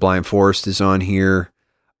 Ori and the Blind Forest is on here.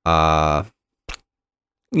 Stuff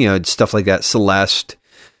like that. Celeste,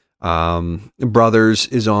 Brothers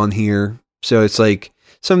is on here. So it's like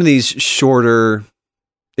some of these shorter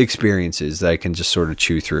experiences that I can just sort of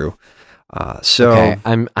chew through.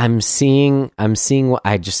 I'm seeing what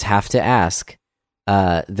I just have to ask.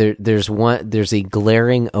 There's a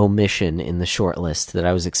glaring omission in the short list that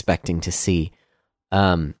I was expecting to see.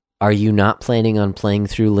 Are you not planning on playing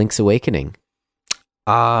through Link's Awakening?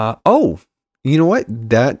 You know what?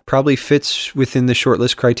 That probably fits within the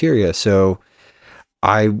shortlist criteria. So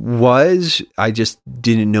I just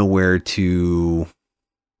didn't know where to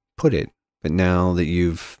put it. But now that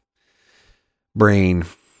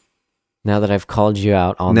now that I've called you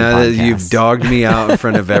out on the podcast. Now that you've dogged me out in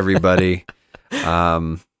front of everybody.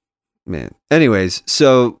 Man. Anyways,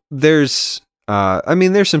 so there's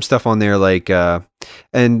some stuff on there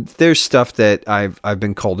and there's stuff that I've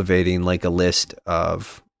been cultivating, like a list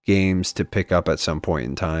of games to pick up at some point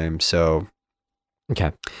in time. So,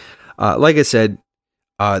 like I said,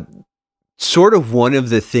 sort of one of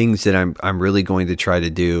the things that I'm really going to try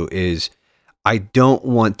to do is I don't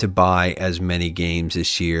want to buy as many games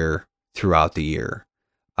this year throughout the year.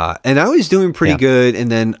 And I was doing pretty good,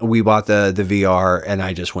 and then we bought the VR, and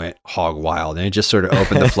I just went hog wild, and it just sort of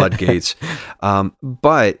opened the floodgates.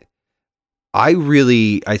 But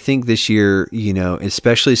I think this year,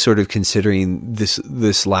 especially sort of considering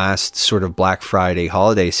this last sort of Black Friday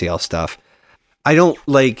holiday sale stuff, I don't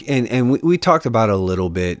like, and we talked about it a little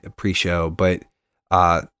bit pre-show, but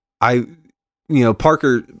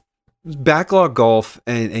Parker, backlog golf,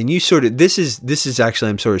 and you sort of, this is actually,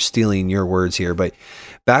 I'm sort of stealing your words here, but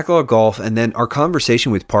backlog golf and then our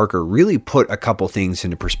conversation with Parker really put a couple things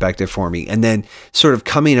into perspective for me. And then sort of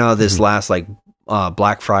coming out of this last like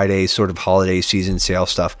Black Friday sort of holiday season sale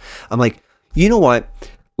stuff, I'm like, you know what?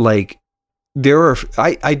 Like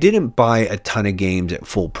I didn't buy a ton of games at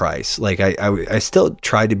full price. Like I still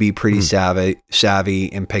tried to be pretty savvy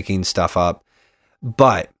in picking stuff up,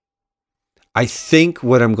 but I think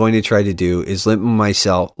what I'm going to try to do is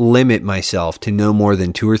limit myself to no more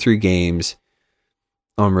than 2 or 3 games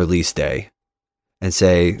on release day, and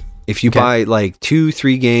say, if you buy like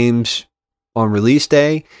 2-3 games on release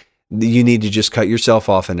day, you need to just cut yourself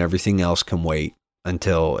off and everything else can wait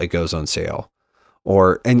until it goes on sale.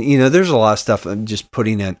 There's a lot of stuff I'm just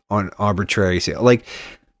putting it on arbitrary sale. Like,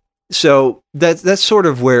 so that's sort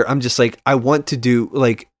of where I'm just like, I want to do,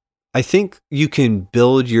 like, I think you can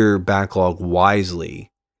build your backlog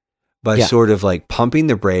wisely by sort of like pumping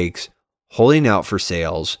the brakes, holding out for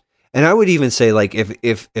sales. And I would even say, like,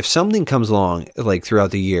 if something comes along like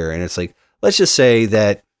throughout the year and it's like, let's just say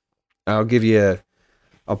that I'll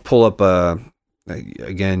pull up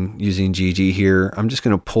again, using GG here, I'm just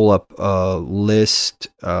going to pull up a list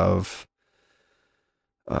of,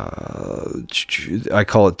 I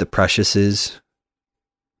call it the preciouses.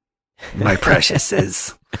 My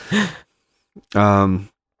preciouses.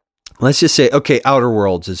 Let's just say, okay, Outer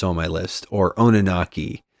Worlds is on my list, or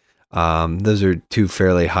Ononaki. Those are 2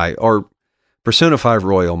 fairly high, or Persona 5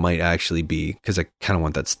 Royal might actually be, because I kind of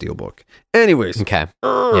want that steelbook. Anyways. Okay.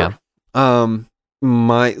 Yeah.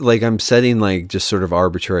 I'm setting like just sort of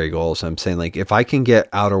arbitrary goals. I'm saying, like, if I can get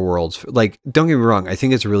Outer Worlds, like, don't get me wrong, I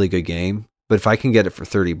think it's a really good game, but if I can get it for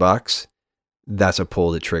 $30, that's a pull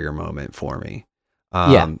the trigger moment for me.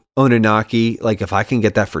 Ononaki, like, if I can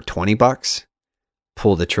get that for $20,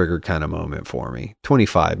 pull the trigger kind of moment for me.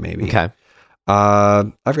 25 maybe. Okay.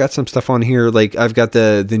 I've got some stuff on here. Like, I've got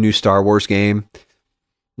the new Star Wars game.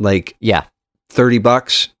 Like,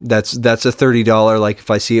 $30. That's a $30. Like, if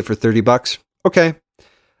I see it for $30, okay.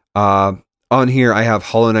 On here, I have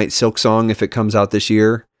Hollow Knight Silksong. If it comes out this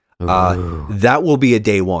year, that will be a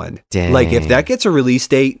day one. Dang. Like, if that gets a release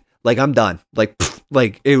date, like, I'm done.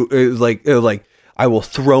 Like, I will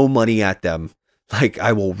throw money at them. Like,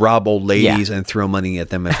 I will rob old ladies and throw money at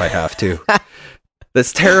them if I have to.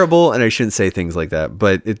 That's terrible, and I shouldn't say things like that,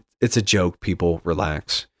 but it's a joke. People,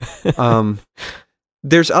 relax.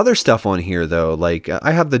 There's other stuff on here, though. Like,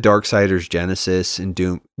 I have the Darksiders Genesis and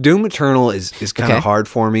Doom. Doom Eternal is kind of hard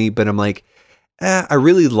for me, but I'm like, I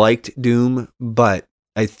really liked Doom, but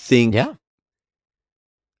I think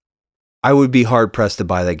I would be hard-pressed to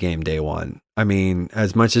buy that game day one. I mean,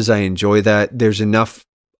 as much as I enjoy that, there's enough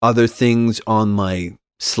other things on my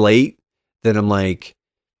slate that I'm like,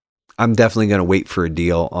 I'm definitely going to wait for a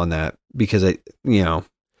deal on that, because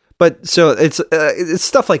but so it's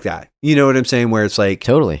stuff like that. You know what I'm saying? Where it's like,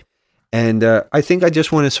 totally. And I think I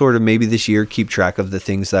just want to sort of maybe this year keep track of the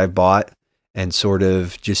things that I've bought, and sort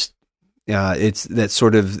of just, it's that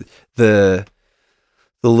sort of the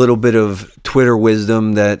little bit of Twitter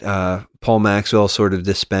wisdom that Paul Maxwell sort of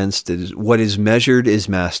dispensed is, what is measured is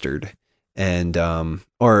mastered. And,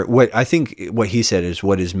 or what I think what he said is,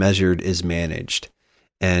 what is measured is managed.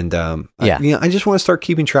 And, I just want to start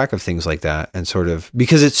keeping track of things like that, and sort of,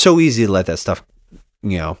 because it's so easy to let that stuff,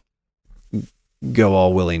 go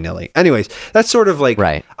all willy nilly. Anyways, that's sort of like,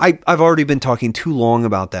 right. I've already been talking too long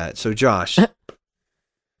about that. So Josh.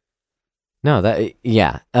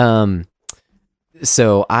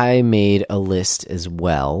 So I made a list as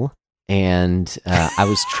well, and I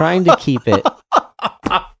was trying to keep it.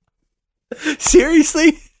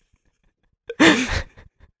 Seriously?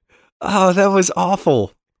 Oh, that was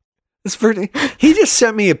awful. He just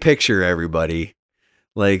sent me a picture, everybody.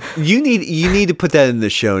 Like, you need to put that in the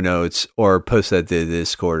show notes, or post that to the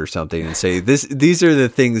Discord or something, and say, these are the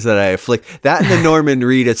things that I afflict. That and the Norman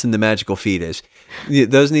Reedus and the magical fetus.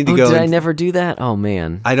 Those need to go. Did I never do that? Oh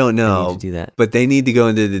man. I don't know. I need to do that. But they need to go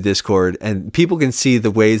into the Discord, and people can see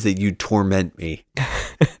the ways that you torment me.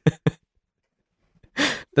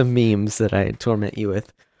 The memes that I torment you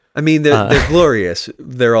with. I mean, they're glorious.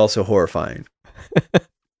 They're also horrifying.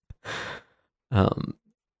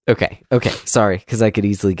 Okay. Sorry, because I could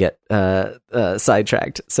easily get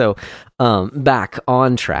sidetracked. So, back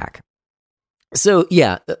on track. So,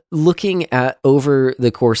 yeah, looking at over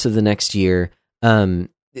the course of the next year,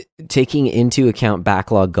 taking into account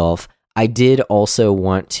backlog golf, I did also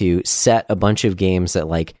want to set a bunch of games that,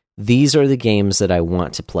 like, these are the games that I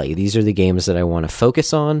want to play. These are the games that I want to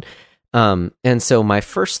focus on. And so my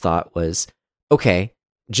first thought was, okay,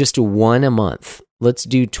 just one a month. let's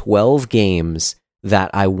do 12 games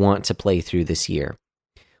that I want to play through this year.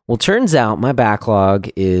 Well, turns out my backlog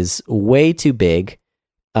is way too big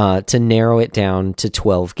to narrow it down to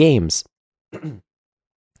 12 games.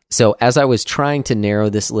 So as I was trying to narrow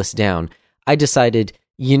this list down, I decided,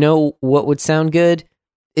 you know what would sound good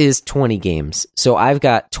is 20 games. So I've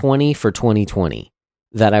got 20 for 2020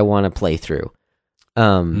 that I want to play through.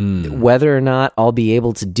 Whether or not I'll be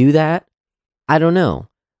able to do that, I don't know.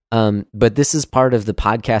 But this is part of the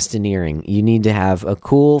podcastineering. You need to have a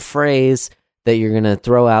cool phrase that you're going to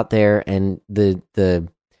throw out there, and the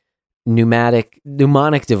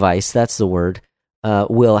mnemonic device, that's the word,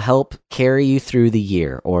 will help carry you through the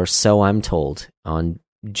year, or so I'm told, on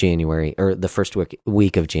January, or the first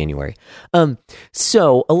week of January.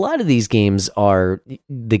 So a lot of these games are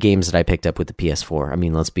the games that I picked up with the PS4. I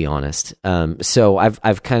mean, let's be honest. So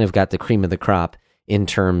I've kind of got the cream of the crop in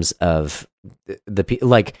terms of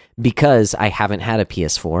because I haven't had a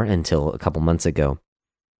PS4 until a couple months ago.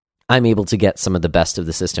 I'm able to get some of the best of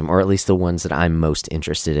the system, or at least the ones that I'm most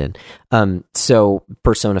interested in. So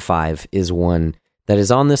Persona 5 is one that is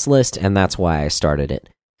on this list, and that's why I started it.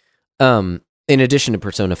 In addition to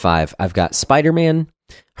Persona 5, I've got Spider-Man,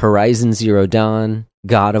 Horizon Zero Dawn,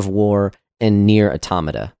 God of War, and Nier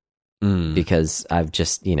Automata. Because I've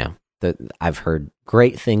just, I've heard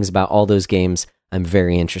great things about all those games. I'm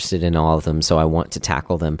very interested in all of them, so I want to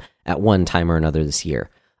tackle them at one time or another this year.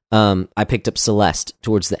 I picked up Celeste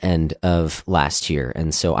towards the end of last year,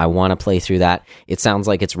 and so I want to play through that. It sounds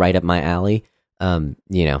like it's right up my alley,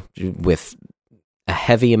 with a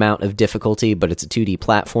heavy amount of difficulty, but it's a 2D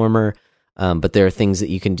platformer. But there are things that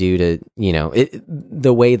you can do to,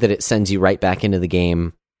 the way that it sends you right back into the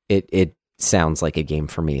game, it sounds like a game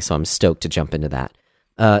for me, so I'm stoked to jump into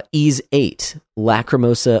that. Ease 8,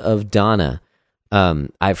 Lacrimosa of Donna.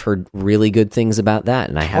 I've heard really good things about that,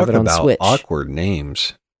 and I have it on Switch. Awkward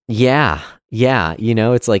names. Yeah.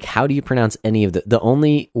 It's like, how do you pronounce any of the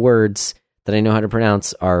only words that I know how to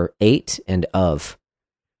pronounce are 8 and of,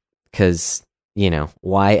 because,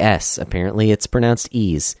 YS, apparently it's pronounced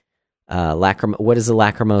ease. What is a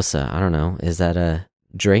lacrimosa? I don't know. Is that a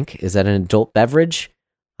drink? Is that an adult beverage?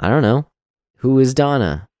 I don't know. Who is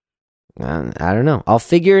Donna? I don't know. I'll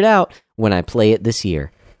figure it out when I play it this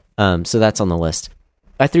year. So that's on the list.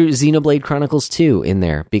 I threw Xenoblade Chronicles 2 in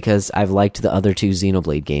there because I've liked the other 2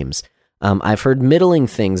 Xenoblade games. I've heard middling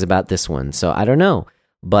things about this one, so I don't know.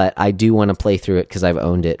 But I do want to play through it because I've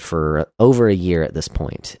owned it for over a year at this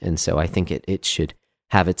point. And so I think it should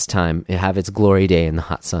have its time, have its glory day in the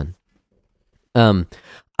hot sun.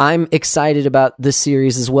 I'm excited about this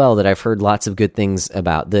series as well that I've heard lots of good things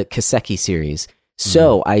about, the Kaseki series.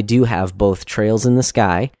 So I do have both Trails in the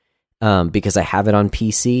Sky, because I have it on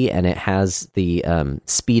PC and it has the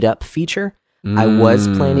speed up feature. I was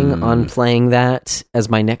planning on playing that as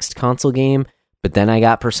my next console game, but then I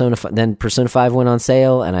got Persona 5 went on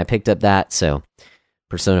sale and I picked up that. So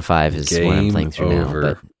Persona 5 is what I'm playing through now.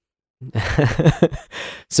 But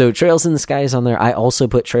so Trails in the Sky is on there. I also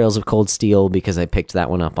put Trails of Cold Steel because I picked that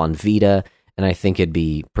one up on Vita, and I think it'd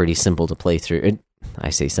be pretty simple to play through. I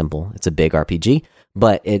say simple, it's a big RPG,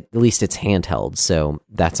 but at least it's handheld, so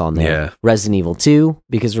that's on there. Yeah. Resident Evil 2,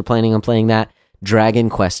 because we're planning on playing that. Dragon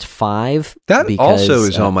Quest 5. That also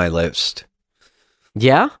is on my list.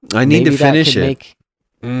 Yeah? I need to finish it.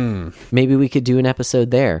 Maybe we could do an episode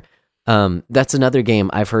there. That's another game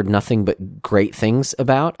I've heard nothing but great things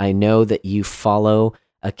about. I know that you follow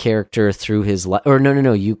a character through his life, or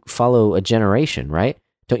no, you follow a generation, right?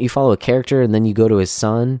 Don't you follow a character and then you go to his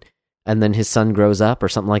son, and then his son grows up or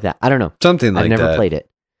something like that? I don't know. Something like that. I've never played it,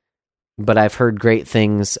 but I've heard great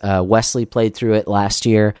things. Wesley played through it last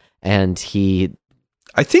year, and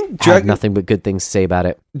I think had nothing but good things to say about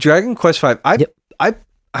it. Dragon Quest 5. I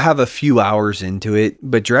have a few hours into it,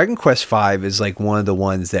 but Dragon Quest 5 is like one of the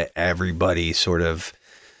ones that everybody sort of,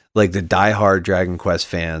 like the diehard Dragon Quest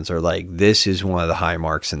fans are like, this is one of the high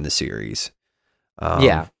marks in the series.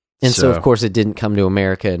 Yeah. And so of course it didn't come to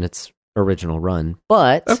America in its original run,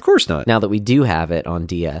 but of course not. Now that we do have it on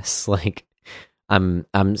DS, like I'm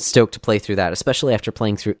stoked to play through that, especially after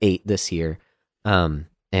playing through 8 this year. And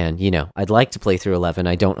I'd like to play through 11.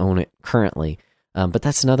 I don't own it currently. But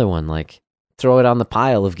that's another one, like, throw it on the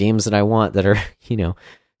pile of games that I want that are,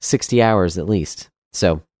 60 hours at least.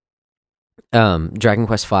 So, Dragon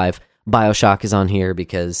Quest V, BioShock is on here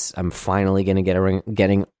because I'm finally going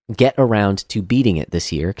to get around to beating it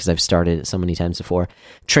this year because I've started it so many times before.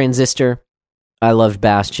 Transistor, I loved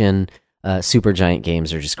Bastion. Super Giant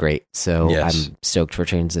games are just great, so yes. I'm stoked for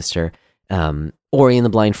Transistor. Ori and the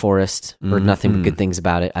Blind Forest, heard nothing but good things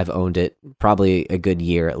about it. I've owned it probably a good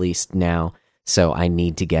year at least now, so I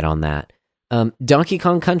need to get on that. Donkey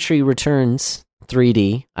Kong Country Returns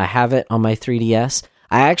 3D. I have it on my 3DS.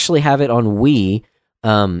 I actually have it on Wii,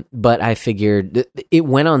 but I figured it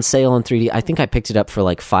went on sale on 3D. I think I picked it up for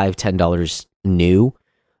like $5-10 new,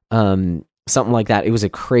 something like that. It was a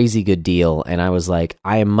crazy good deal, and I was like,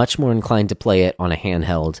 I am much more inclined to play it on a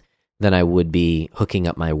handheld than I would be hooking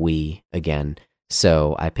up my Wii again.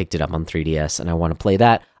 So I picked it up on 3DS, and I want to play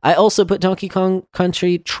that. I also put Donkey Kong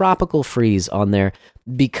Country Tropical Freeze on there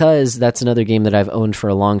because that's another game that I've owned for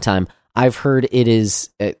a long time. I've heard it is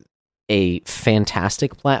a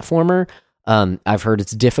fantastic platformer. I've heard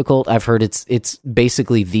it's difficult. I've heard it's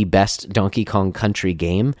basically the best Donkey Kong Country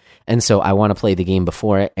game, and so I want to play the game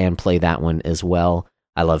before it and play that one as well.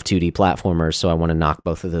 I love 2D platformers, so I want to knock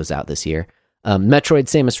both of those out this year. Metroid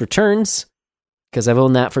Samus Returns, because I've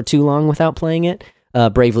owned that for too long without playing it.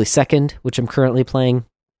 Bravely Second, which I'm currently playing.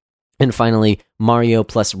 And finally, Mario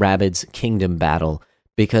plus Rabbids Kingdom Battle,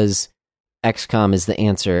 because XCOM is the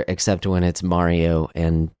answer, except when it's Mario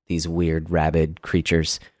and these weird rabid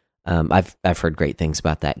creatures. I've heard great things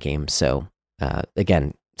about that game. So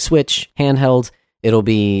again, Switch, handheld, it'll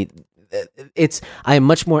be... I am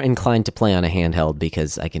much more inclined to play on a handheld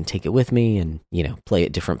because I can take it with me and, play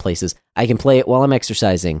at different places. I can play it while I'm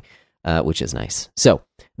exercising, which is nice. So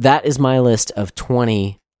that is my list of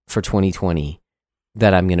 20 for 2020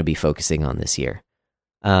 that I'm going to be focusing on this year.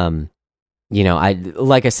 Like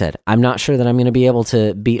I said, I'm not sure that I'm going to be able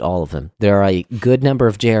to beat all of them. There are a good number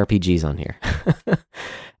of JRPGs on here.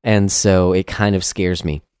 And so it kind of scares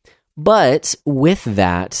me. But with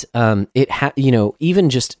that, even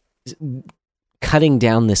just cutting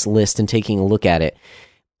down this list and taking a look at it,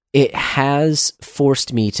 it has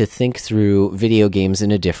forced me to think through video games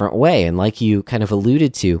in a different way. And like you kind of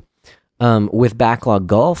alluded to, with Backlog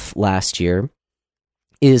Golf last year,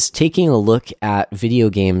 is taking a look at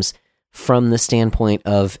video games from the standpoint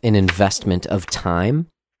of an investment of time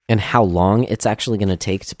and how long it's actually going to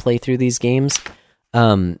take to play through these games.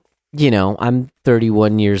 I'm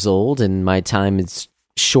 31 years old and my time is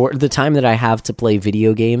short. The time that I have to play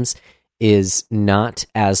video games is not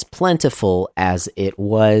as plentiful as it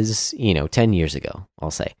was, 10 years ago,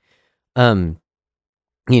 I'll say.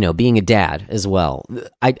 Being a dad as well,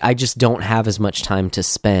 I just don't have as much time to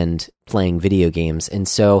spend playing video games. And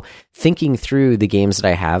so thinking through the games that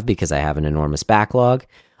I have, because I have an enormous backlog,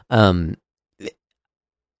 thinking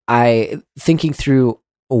through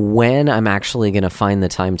when I'm actually going to find the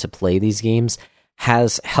time to play these games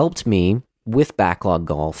has helped me with Backlog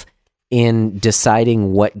Golf in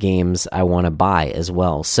deciding what games I want to buy as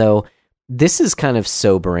well. So this is kind of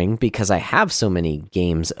sobering because I have so many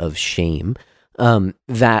games of shame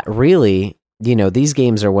that really, these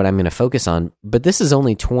games are what I'm going to focus on, but this is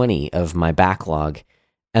only 20 of my backlog.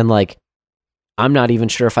 And I'm not even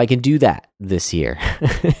sure if I can do that this year,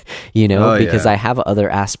 because I have other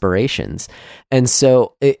aspirations. And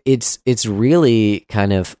so it's really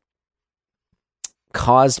kind of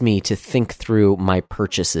caused me to think through my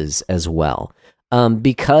purchases as well.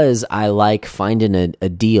 Because I like finding a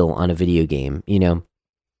deal on a video game,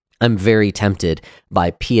 I'm very tempted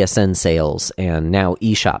by PSN sales and now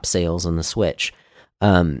eShop sales on the Switch.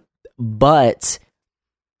 But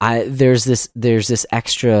there's this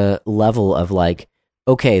extra level of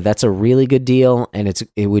okay, that's a really good deal and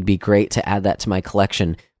it would be great to add that to my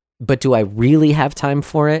collection. But do I really have time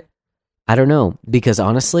for it? I don't know, because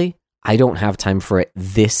honestly, I don't have time for it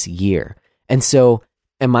this year. And so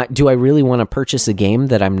do I really want to purchase a game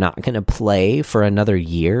that I'm not going to play for another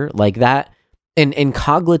year like that? And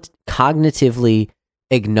cognitively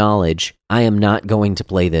acknowledge I am not going to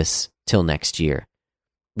play this till next year.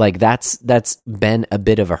 That's been a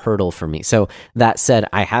bit of a hurdle for me. So that said,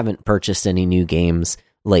 I haven't purchased any new games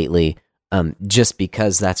lately, just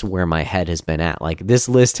because that's where my head has been at. This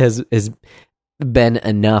list has been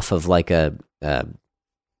enough of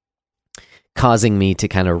causing me to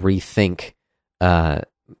kind of rethink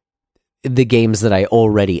the games that I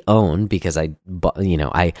already own, because I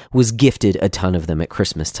was gifted a ton of them at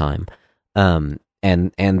Christmas time.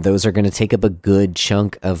 And those are going to take up a good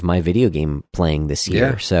chunk of my video game playing this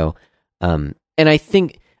year. Yeah. So, and I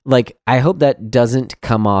think I hope that doesn't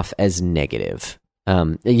come off as negative.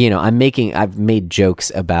 I've made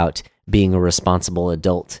jokes about being a responsible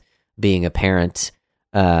adult, being a parent,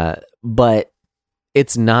 but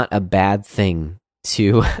it's not a bad thing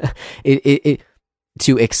to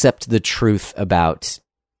to accept the truth about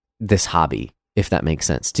this hobby, if that makes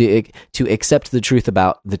sense. To accept the truth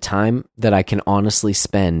about the time that I can honestly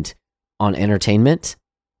spend on entertainment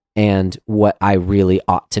and what I really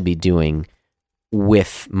ought to be doing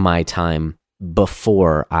with my time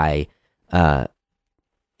before I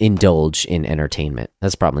indulge in entertainment.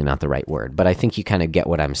 That's probably not the right word, but I think you kind of get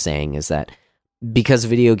what I'm saying, is that because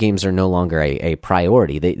video games are no longer a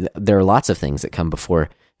priority, there are lots of things that come before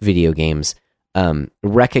video games.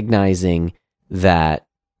 Recognizing that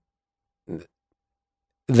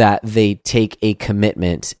they take a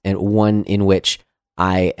commitment, and one in which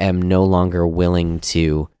I am no longer willing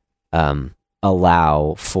to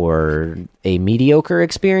allow for a mediocre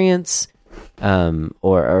experience,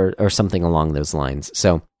 or something along those lines.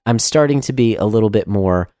 So I'm starting to be a little bit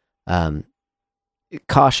more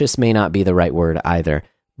cautious, may not be the right word either,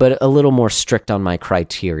 but a little more strict on my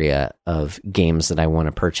criteria of games that I want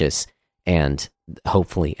to purchase and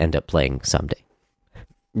hopefully end up playing someday.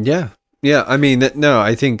 Yeah. I mean, no,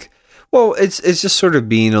 I think, well, it's just sort of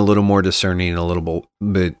being a little more discerning, a little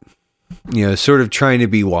bit, sort of trying to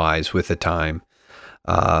be wise with the time.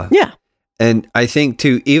 Yeah. And I think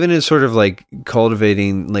too, even as sort of like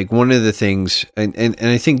cultivating, like one of the things, and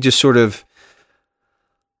I think just sort of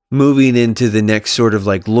moving into the next sort of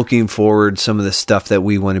like looking forward, some of the stuff that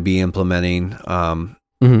we want to be implementing.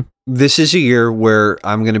 This is a year where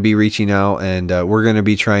I'm going to be reaching out, and we're going to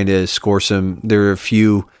be trying to score there are a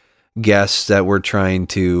few guests that we're trying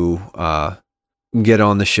to get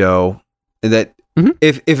on the show that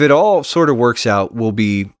if it all sort of works out, will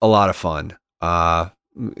be a lot of fun.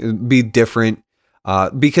 Be different,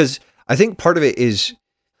 because I think part of it is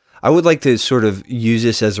I would like to sort of use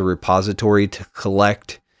this as a repository to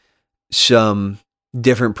collect some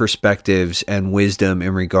different perspectives and wisdom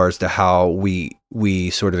in regards to how we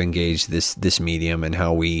sort of engage this medium, and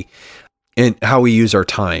how we use our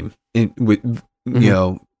time in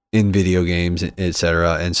video games,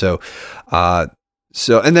 etc. And so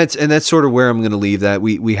that's sort of where I'm going to leave that.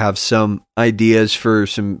 We have some ideas for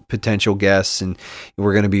some potential guests, and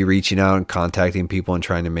we're going to be reaching out and contacting people and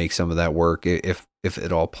trying to make some of that work if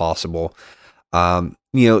at all possible. Some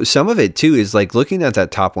of it too is like looking at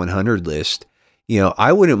that top 100 list.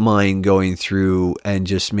 I wouldn't mind going through and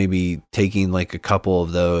just maybe taking like a couple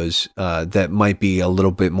of those that might be a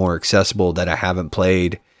little bit more accessible that I haven't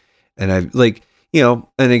played, and I've like. And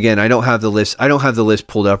again, I don't have the list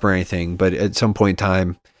pulled up or anything, but at some point in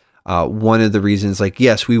time, one of the reasons, like,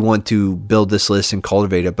 yes, we want to build this list and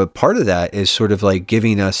cultivate it, but part of that is sort of like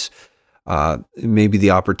giving us maybe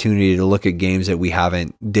the opportunity to look at games that we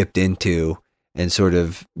haven't dipped into, and sort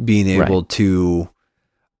of being able to,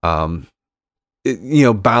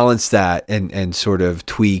 balance that and sort of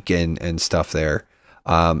tweak and stuff there.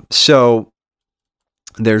 So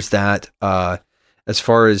there's that. As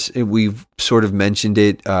far as we've sort of mentioned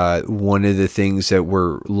it, one of the things that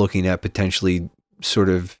we're looking at potentially sort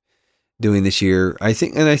of doing this year, I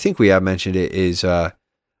think we have mentioned it, is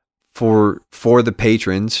for the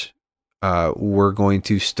patrons, we're going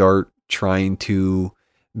to start trying to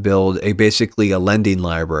build basically a lending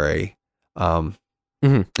library. And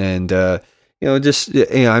I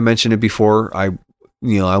mentioned it before. I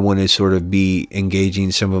want to sort of be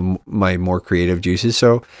engaging some of my more creative juices.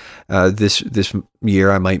 So this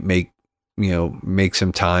year I might make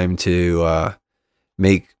some time to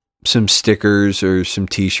make some stickers or some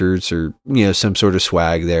t-shirts or, some sort of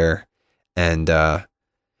swag there. And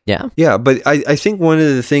yeah. But I think one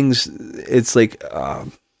of the things, it's like,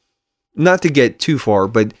 not to get too far,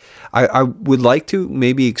 but I would like to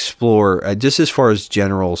maybe explore just as far as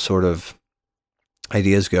general sort of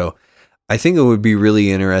ideas go. I think it would be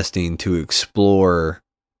really interesting to explore,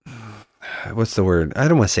 what's the word? I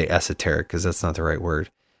don't want to say esoteric because that's not the right word,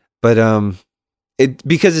 but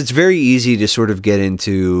because it's very easy to sort of get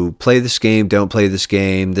into play this game, don't play this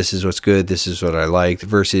game. This is what's good. This is what I liked,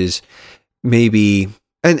 versus maybe,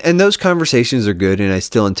 and those conversations are good, and I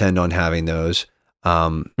still intend on having those.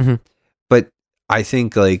 But I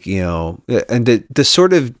think like, and the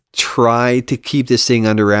sort of try to keep this thing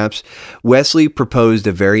under wraps. Wesley proposed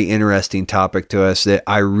a very interesting topic to us that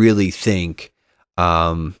I really think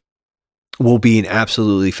will be an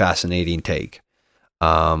absolutely fascinating take.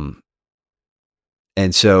 And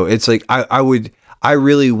so it's like I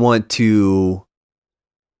really want to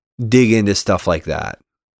dig into stuff like that,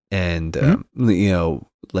 and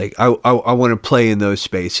like I want to play in those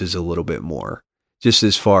spaces a little bit more, just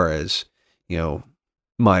as far as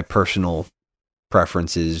my personal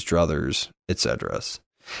preferences, druthers, etc.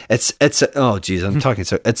 It's oh geez, I'm talking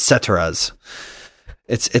so etceteras.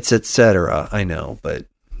 It's etc. I know, but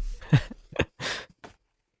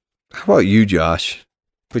how about you, Josh?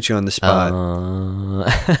 Put you on the spot.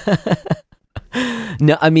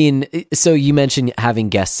 No, I mean, so you mentioned having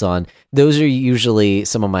guests on. Those are usually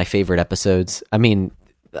some of my favorite episodes. I mean,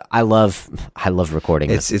 I love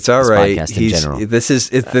recording. It's all right. Podcast in general.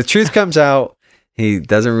 The truth comes out. He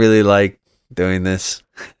doesn't really like doing this.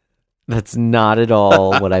 That's not at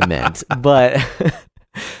all what I meant. But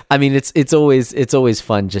I mean, it's always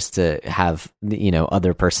fun just to have,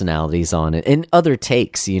 other personalities on it and other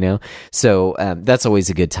takes, So that's always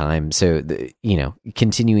a good time. So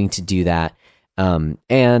continuing to do that.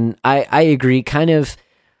 And I agree. Kind of.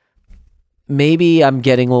 Maybe I'm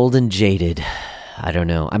getting old and jaded. I don't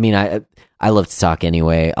know. I mean, I love to talk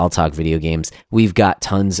anyway. I'll talk video games. We've got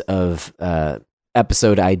tons of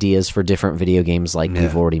episode ideas for different video games, like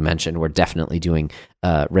we've already mentioned. We're definitely doing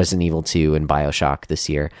Resident Evil 2 and BioShock this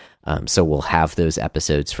year. So we'll have those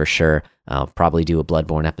episodes for sure. I'll probably do a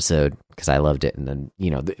Bloodborne episode because I loved it. And then,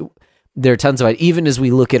 there are tons of it. Even as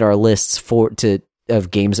we look at our lists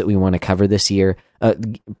of games that we want to cover this year,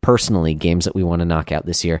 personally, games that we want to knock out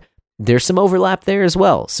this year, there's some overlap there as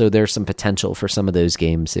well. So there's some potential for some of those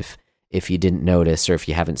games if you didn't notice or if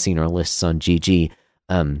you haven't seen our lists on GG.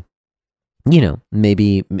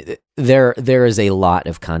 Maybe there is a lot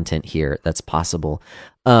of content here that's possible.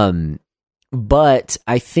 But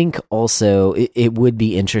I think also it would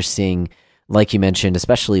be interesting, like you mentioned,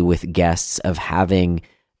 especially with guests, of having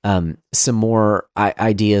some more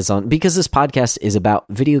ideas on, because this podcast is about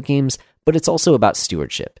video games, but it's also about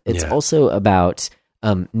stewardship. It's also about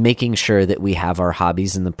making sure that we have our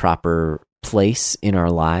hobbies in the proper place in our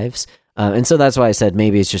lives. And so that's why I said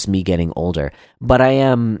maybe it's just me getting older. But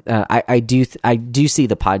I do see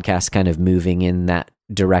the podcast kind of moving in that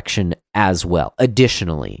direction as well.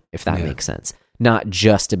 Additionally, if that makes sense, not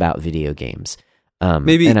just about video games.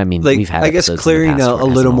 Maybe, and I mean, like, we've had, I guess, clearing out a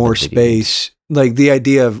little more space, like the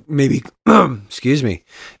idea of maybe, excuse me,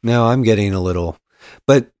 now I'm getting a little,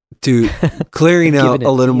 but to clearing out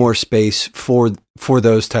a little more space for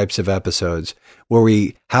those types of episodes where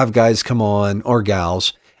we have guys come on, or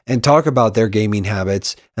gals, and talk about their gaming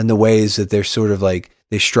habits and the ways that they're sort of like,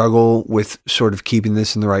 they struggle with sort of keeping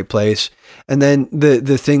this in the right place. And then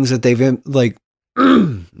the things that they've like,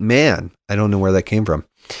 man, I don't know where that came from.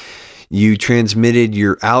 You transmitted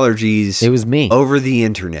your allergies. It was me. Over the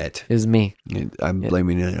internet. It was me. I'm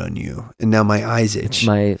blaming it on you. And now my eyes itch.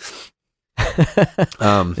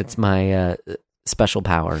 It's my special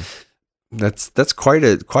power. That's quite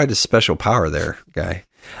a special power there, guy.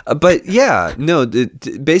 But yeah, no,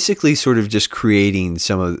 basically sort of just creating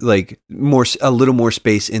some of like a little more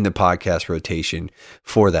space in the podcast rotation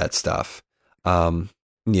for that stuff. And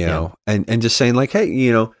just saying like,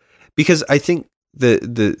 hey, because I think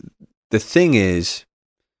the thing is,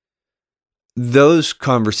 those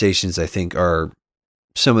conversations I think are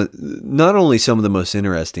not only some of the most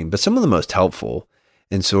interesting, but some of the most helpful,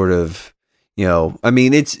 and sort of, I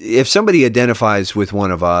mean, it's, if somebody identifies with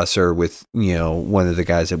one of us or with, one of the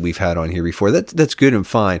guys that we've had on here before, that's good and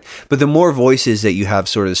fine. But the more voices that you have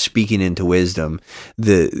sort of speaking into wisdom,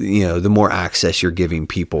 the more access you're giving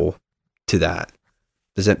people to that.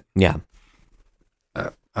 Does that? Yeah.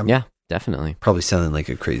 Yeah, definitely. Probably sounding like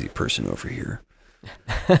a crazy person over here.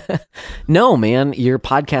 No, man, you're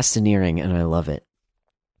podcastineering and I love it.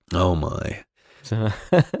 Oh my.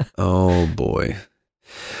 Oh boy.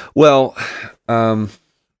 Well,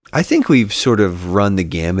 I think we've sort of run the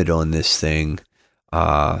gamut on this thing.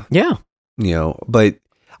 Yeah. But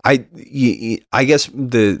I guess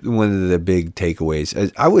one of the big takeaways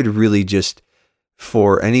is I would really just,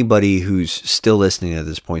 for anybody who's still listening at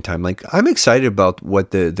this point in time, like, I'm excited about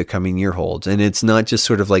what the coming year holds. And it's not just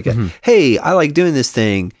sort of like, hey, I like doing this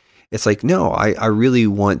thing. It's like, no, I really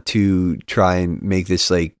want to try and make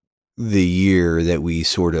this like the year that we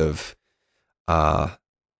sort of, I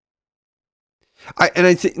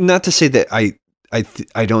think, not to say that I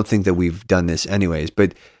don't think that we've done this anyways,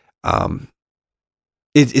 but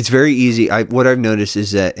it's very easy. What I've noticed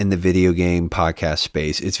is that in the video game podcast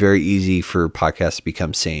space, it's very easy for podcasts to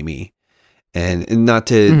become samey, and not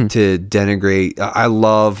to denigrate. I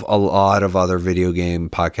love a lot of other video game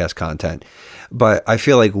podcast content, but I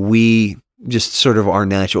feel like we just sort of our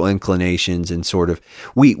natural inclinations and sort of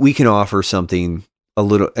we can offer something a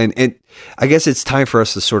little, and I guess it's time for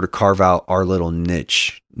us to sort of carve out our little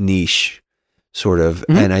niche sort of.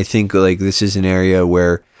 And I think like this is an area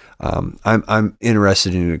where I'm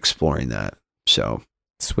interested in exploring that. So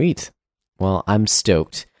sweet. Well, I'm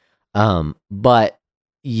stoked. But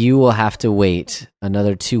you will have to wait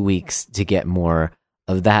another 2 weeks to get more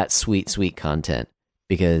of that sweet content,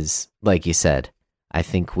 because like you said, I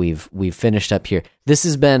think we've finished up here. This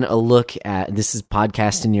has been a look at, this is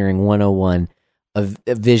Podcastineering 101 of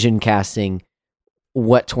vision casting,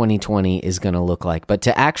 what 2020 is going to look like. But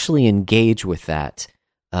to actually engage with that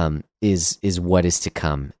is what is to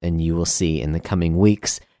come, and you will see in the coming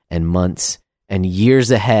weeks and months and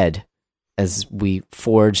years ahead as we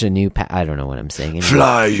forge a new I don't know what I'm saying anymore.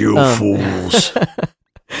 Fly, you fools.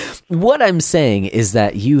 What I'm saying is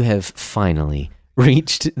that you have finally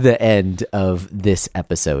reached the end of this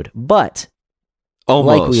episode, but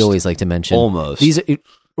Almost. like we always like to mention, Almost.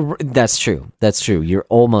 That's true. That's true. You're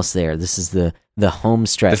almost there. This is the home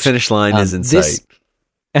stretch. The finish line is in sight.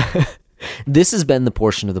 This has been the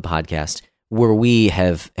portion of the podcast where we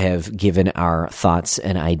have given our thoughts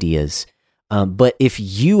and ideas. But if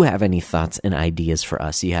you have any thoughts and ideas for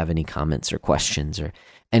us, you have any comments or questions or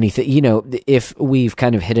anything, if we've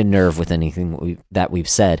kind of hit a nerve with anything that we've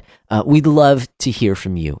said, we'd love to hear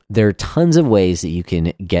from you. There are tons of ways that you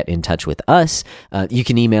can get in touch with us. You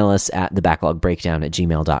can email us at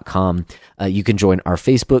thebacklog@gmail.com. You can join our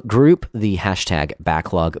Facebook group, the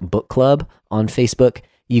 #BacklogBookClub on Facebook.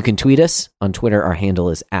 You can tweet us on Twitter. Our handle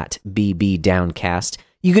is @BBDowncast.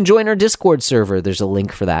 You can join our Discord server. There's a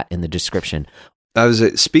link for that in the description. I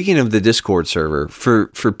was speaking of the Discord server for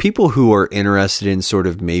people who are interested in sort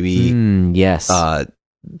of maybe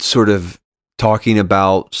sort of talking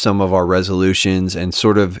about some of our resolutions and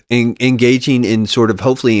sort of engaging in sort of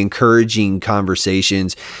hopefully encouraging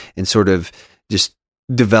conversations and sort of just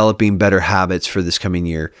developing better habits for this coming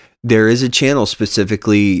year. There is a channel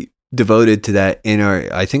specifically devoted to that in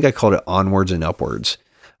I think I called it Onwards and Upwards.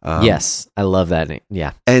 Yes, I love that.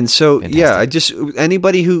 Yeah. And so, Fantastic.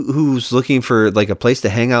 Anybody who's looking for like a place to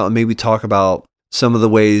hang out and maybe talk about some of the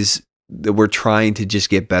ways that we're trying to just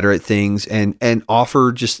get better at things and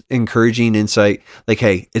offer just encouraging insight, like,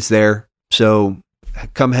 hey, it's there. So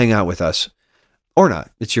come hang out with us or not.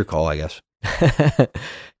 It's your call, I guess.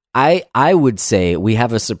 I would say we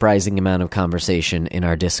have a surprising amount of conversation in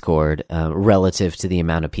our Discord relative to the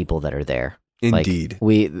amount of people that are there. Indeed.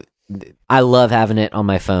 I love having it on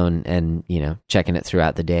my phone and, checking it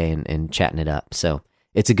throughout the day and chatting it up. So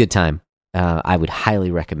it's a good time. I would highly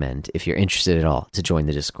recommend, if you're interested at all, to join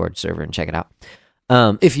the Discord server and check it out.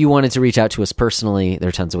 If you wanted to reach out to us personally, there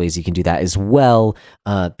are tons of ways you can do that as well.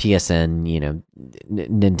 PSN,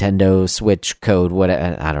 Nintendo Switch code,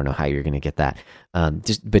 I don't know how you're going to get that.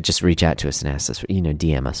 Just reach out to us and ask us,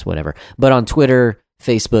 DM us, whatever. But on Twitter,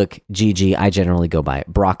 Facebook, GG, I generally go by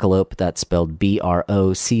Broccolope. That's spelled BROCCOLOPE.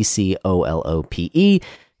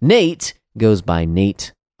 Nate goes by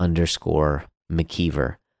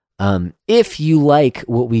Nate_McKeever. If you like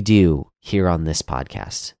what we do here on this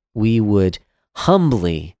podcast, we would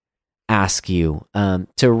humbly ask you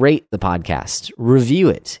to rate the podcast, review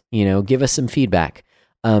it, give us some feedback.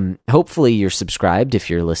 Hopefully you're subscribed if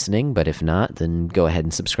you're listening, but if not, then go ahead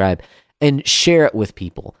and subscribe and share it with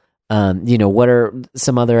people. What are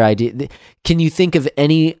some other ideas? Can you think of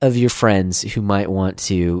any of your friends who might want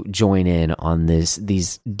to join in on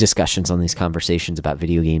these discussions, on these conversations about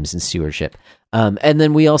video games and stewardship? And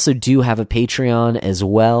then we also do have a Patreon as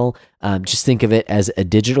well. Just think of it as a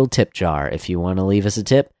digital tip jar. If you want to leave us a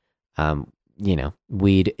tip,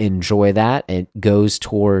 we'd enjoy that. It goes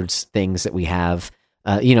towards things that we have,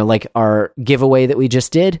 like our giveaway that we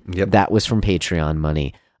just did. Yep. That was from Patreon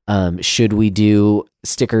money. Should we do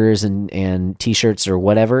stickers and t-shirts or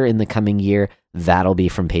whatever in the coming year, that'll be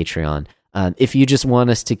from Patreon. If you just want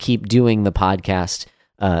us to keep doing the podcast,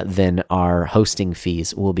 then our hosting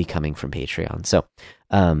fees will be coming from Patreon. So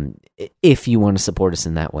if you want to support us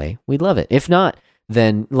in that way, we'd love it. If not,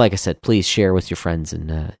 then like I said, please share with your friends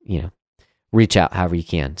and reach out however you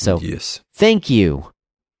can. So yes. Thank you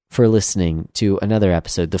for listening to another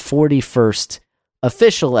episode, the 41st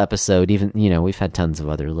official episode. Even we've had tons of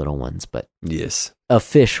other little ones, but yes,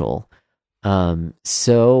 official.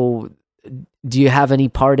 So do you have any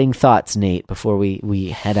parting thoughts, Nate, before we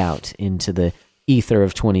head out into the ether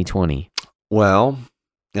of 2020? Well,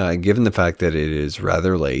 given the fact that it is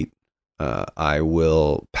rather late, I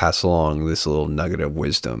will pass along this little nugget of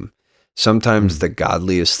wisdom. Sometimes the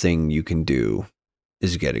godliest thing you can do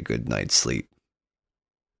is get a good night's sleep.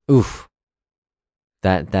 Oof.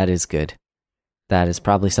 That is good. That is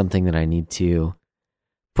probably something that I need to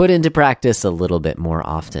put into practice a little bit more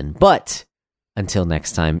often. But until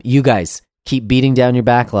next time, you guys keep beating down your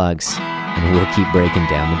backlogs and we'll keep breaking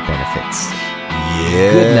down the benefits.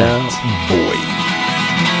 Yeah. Good night.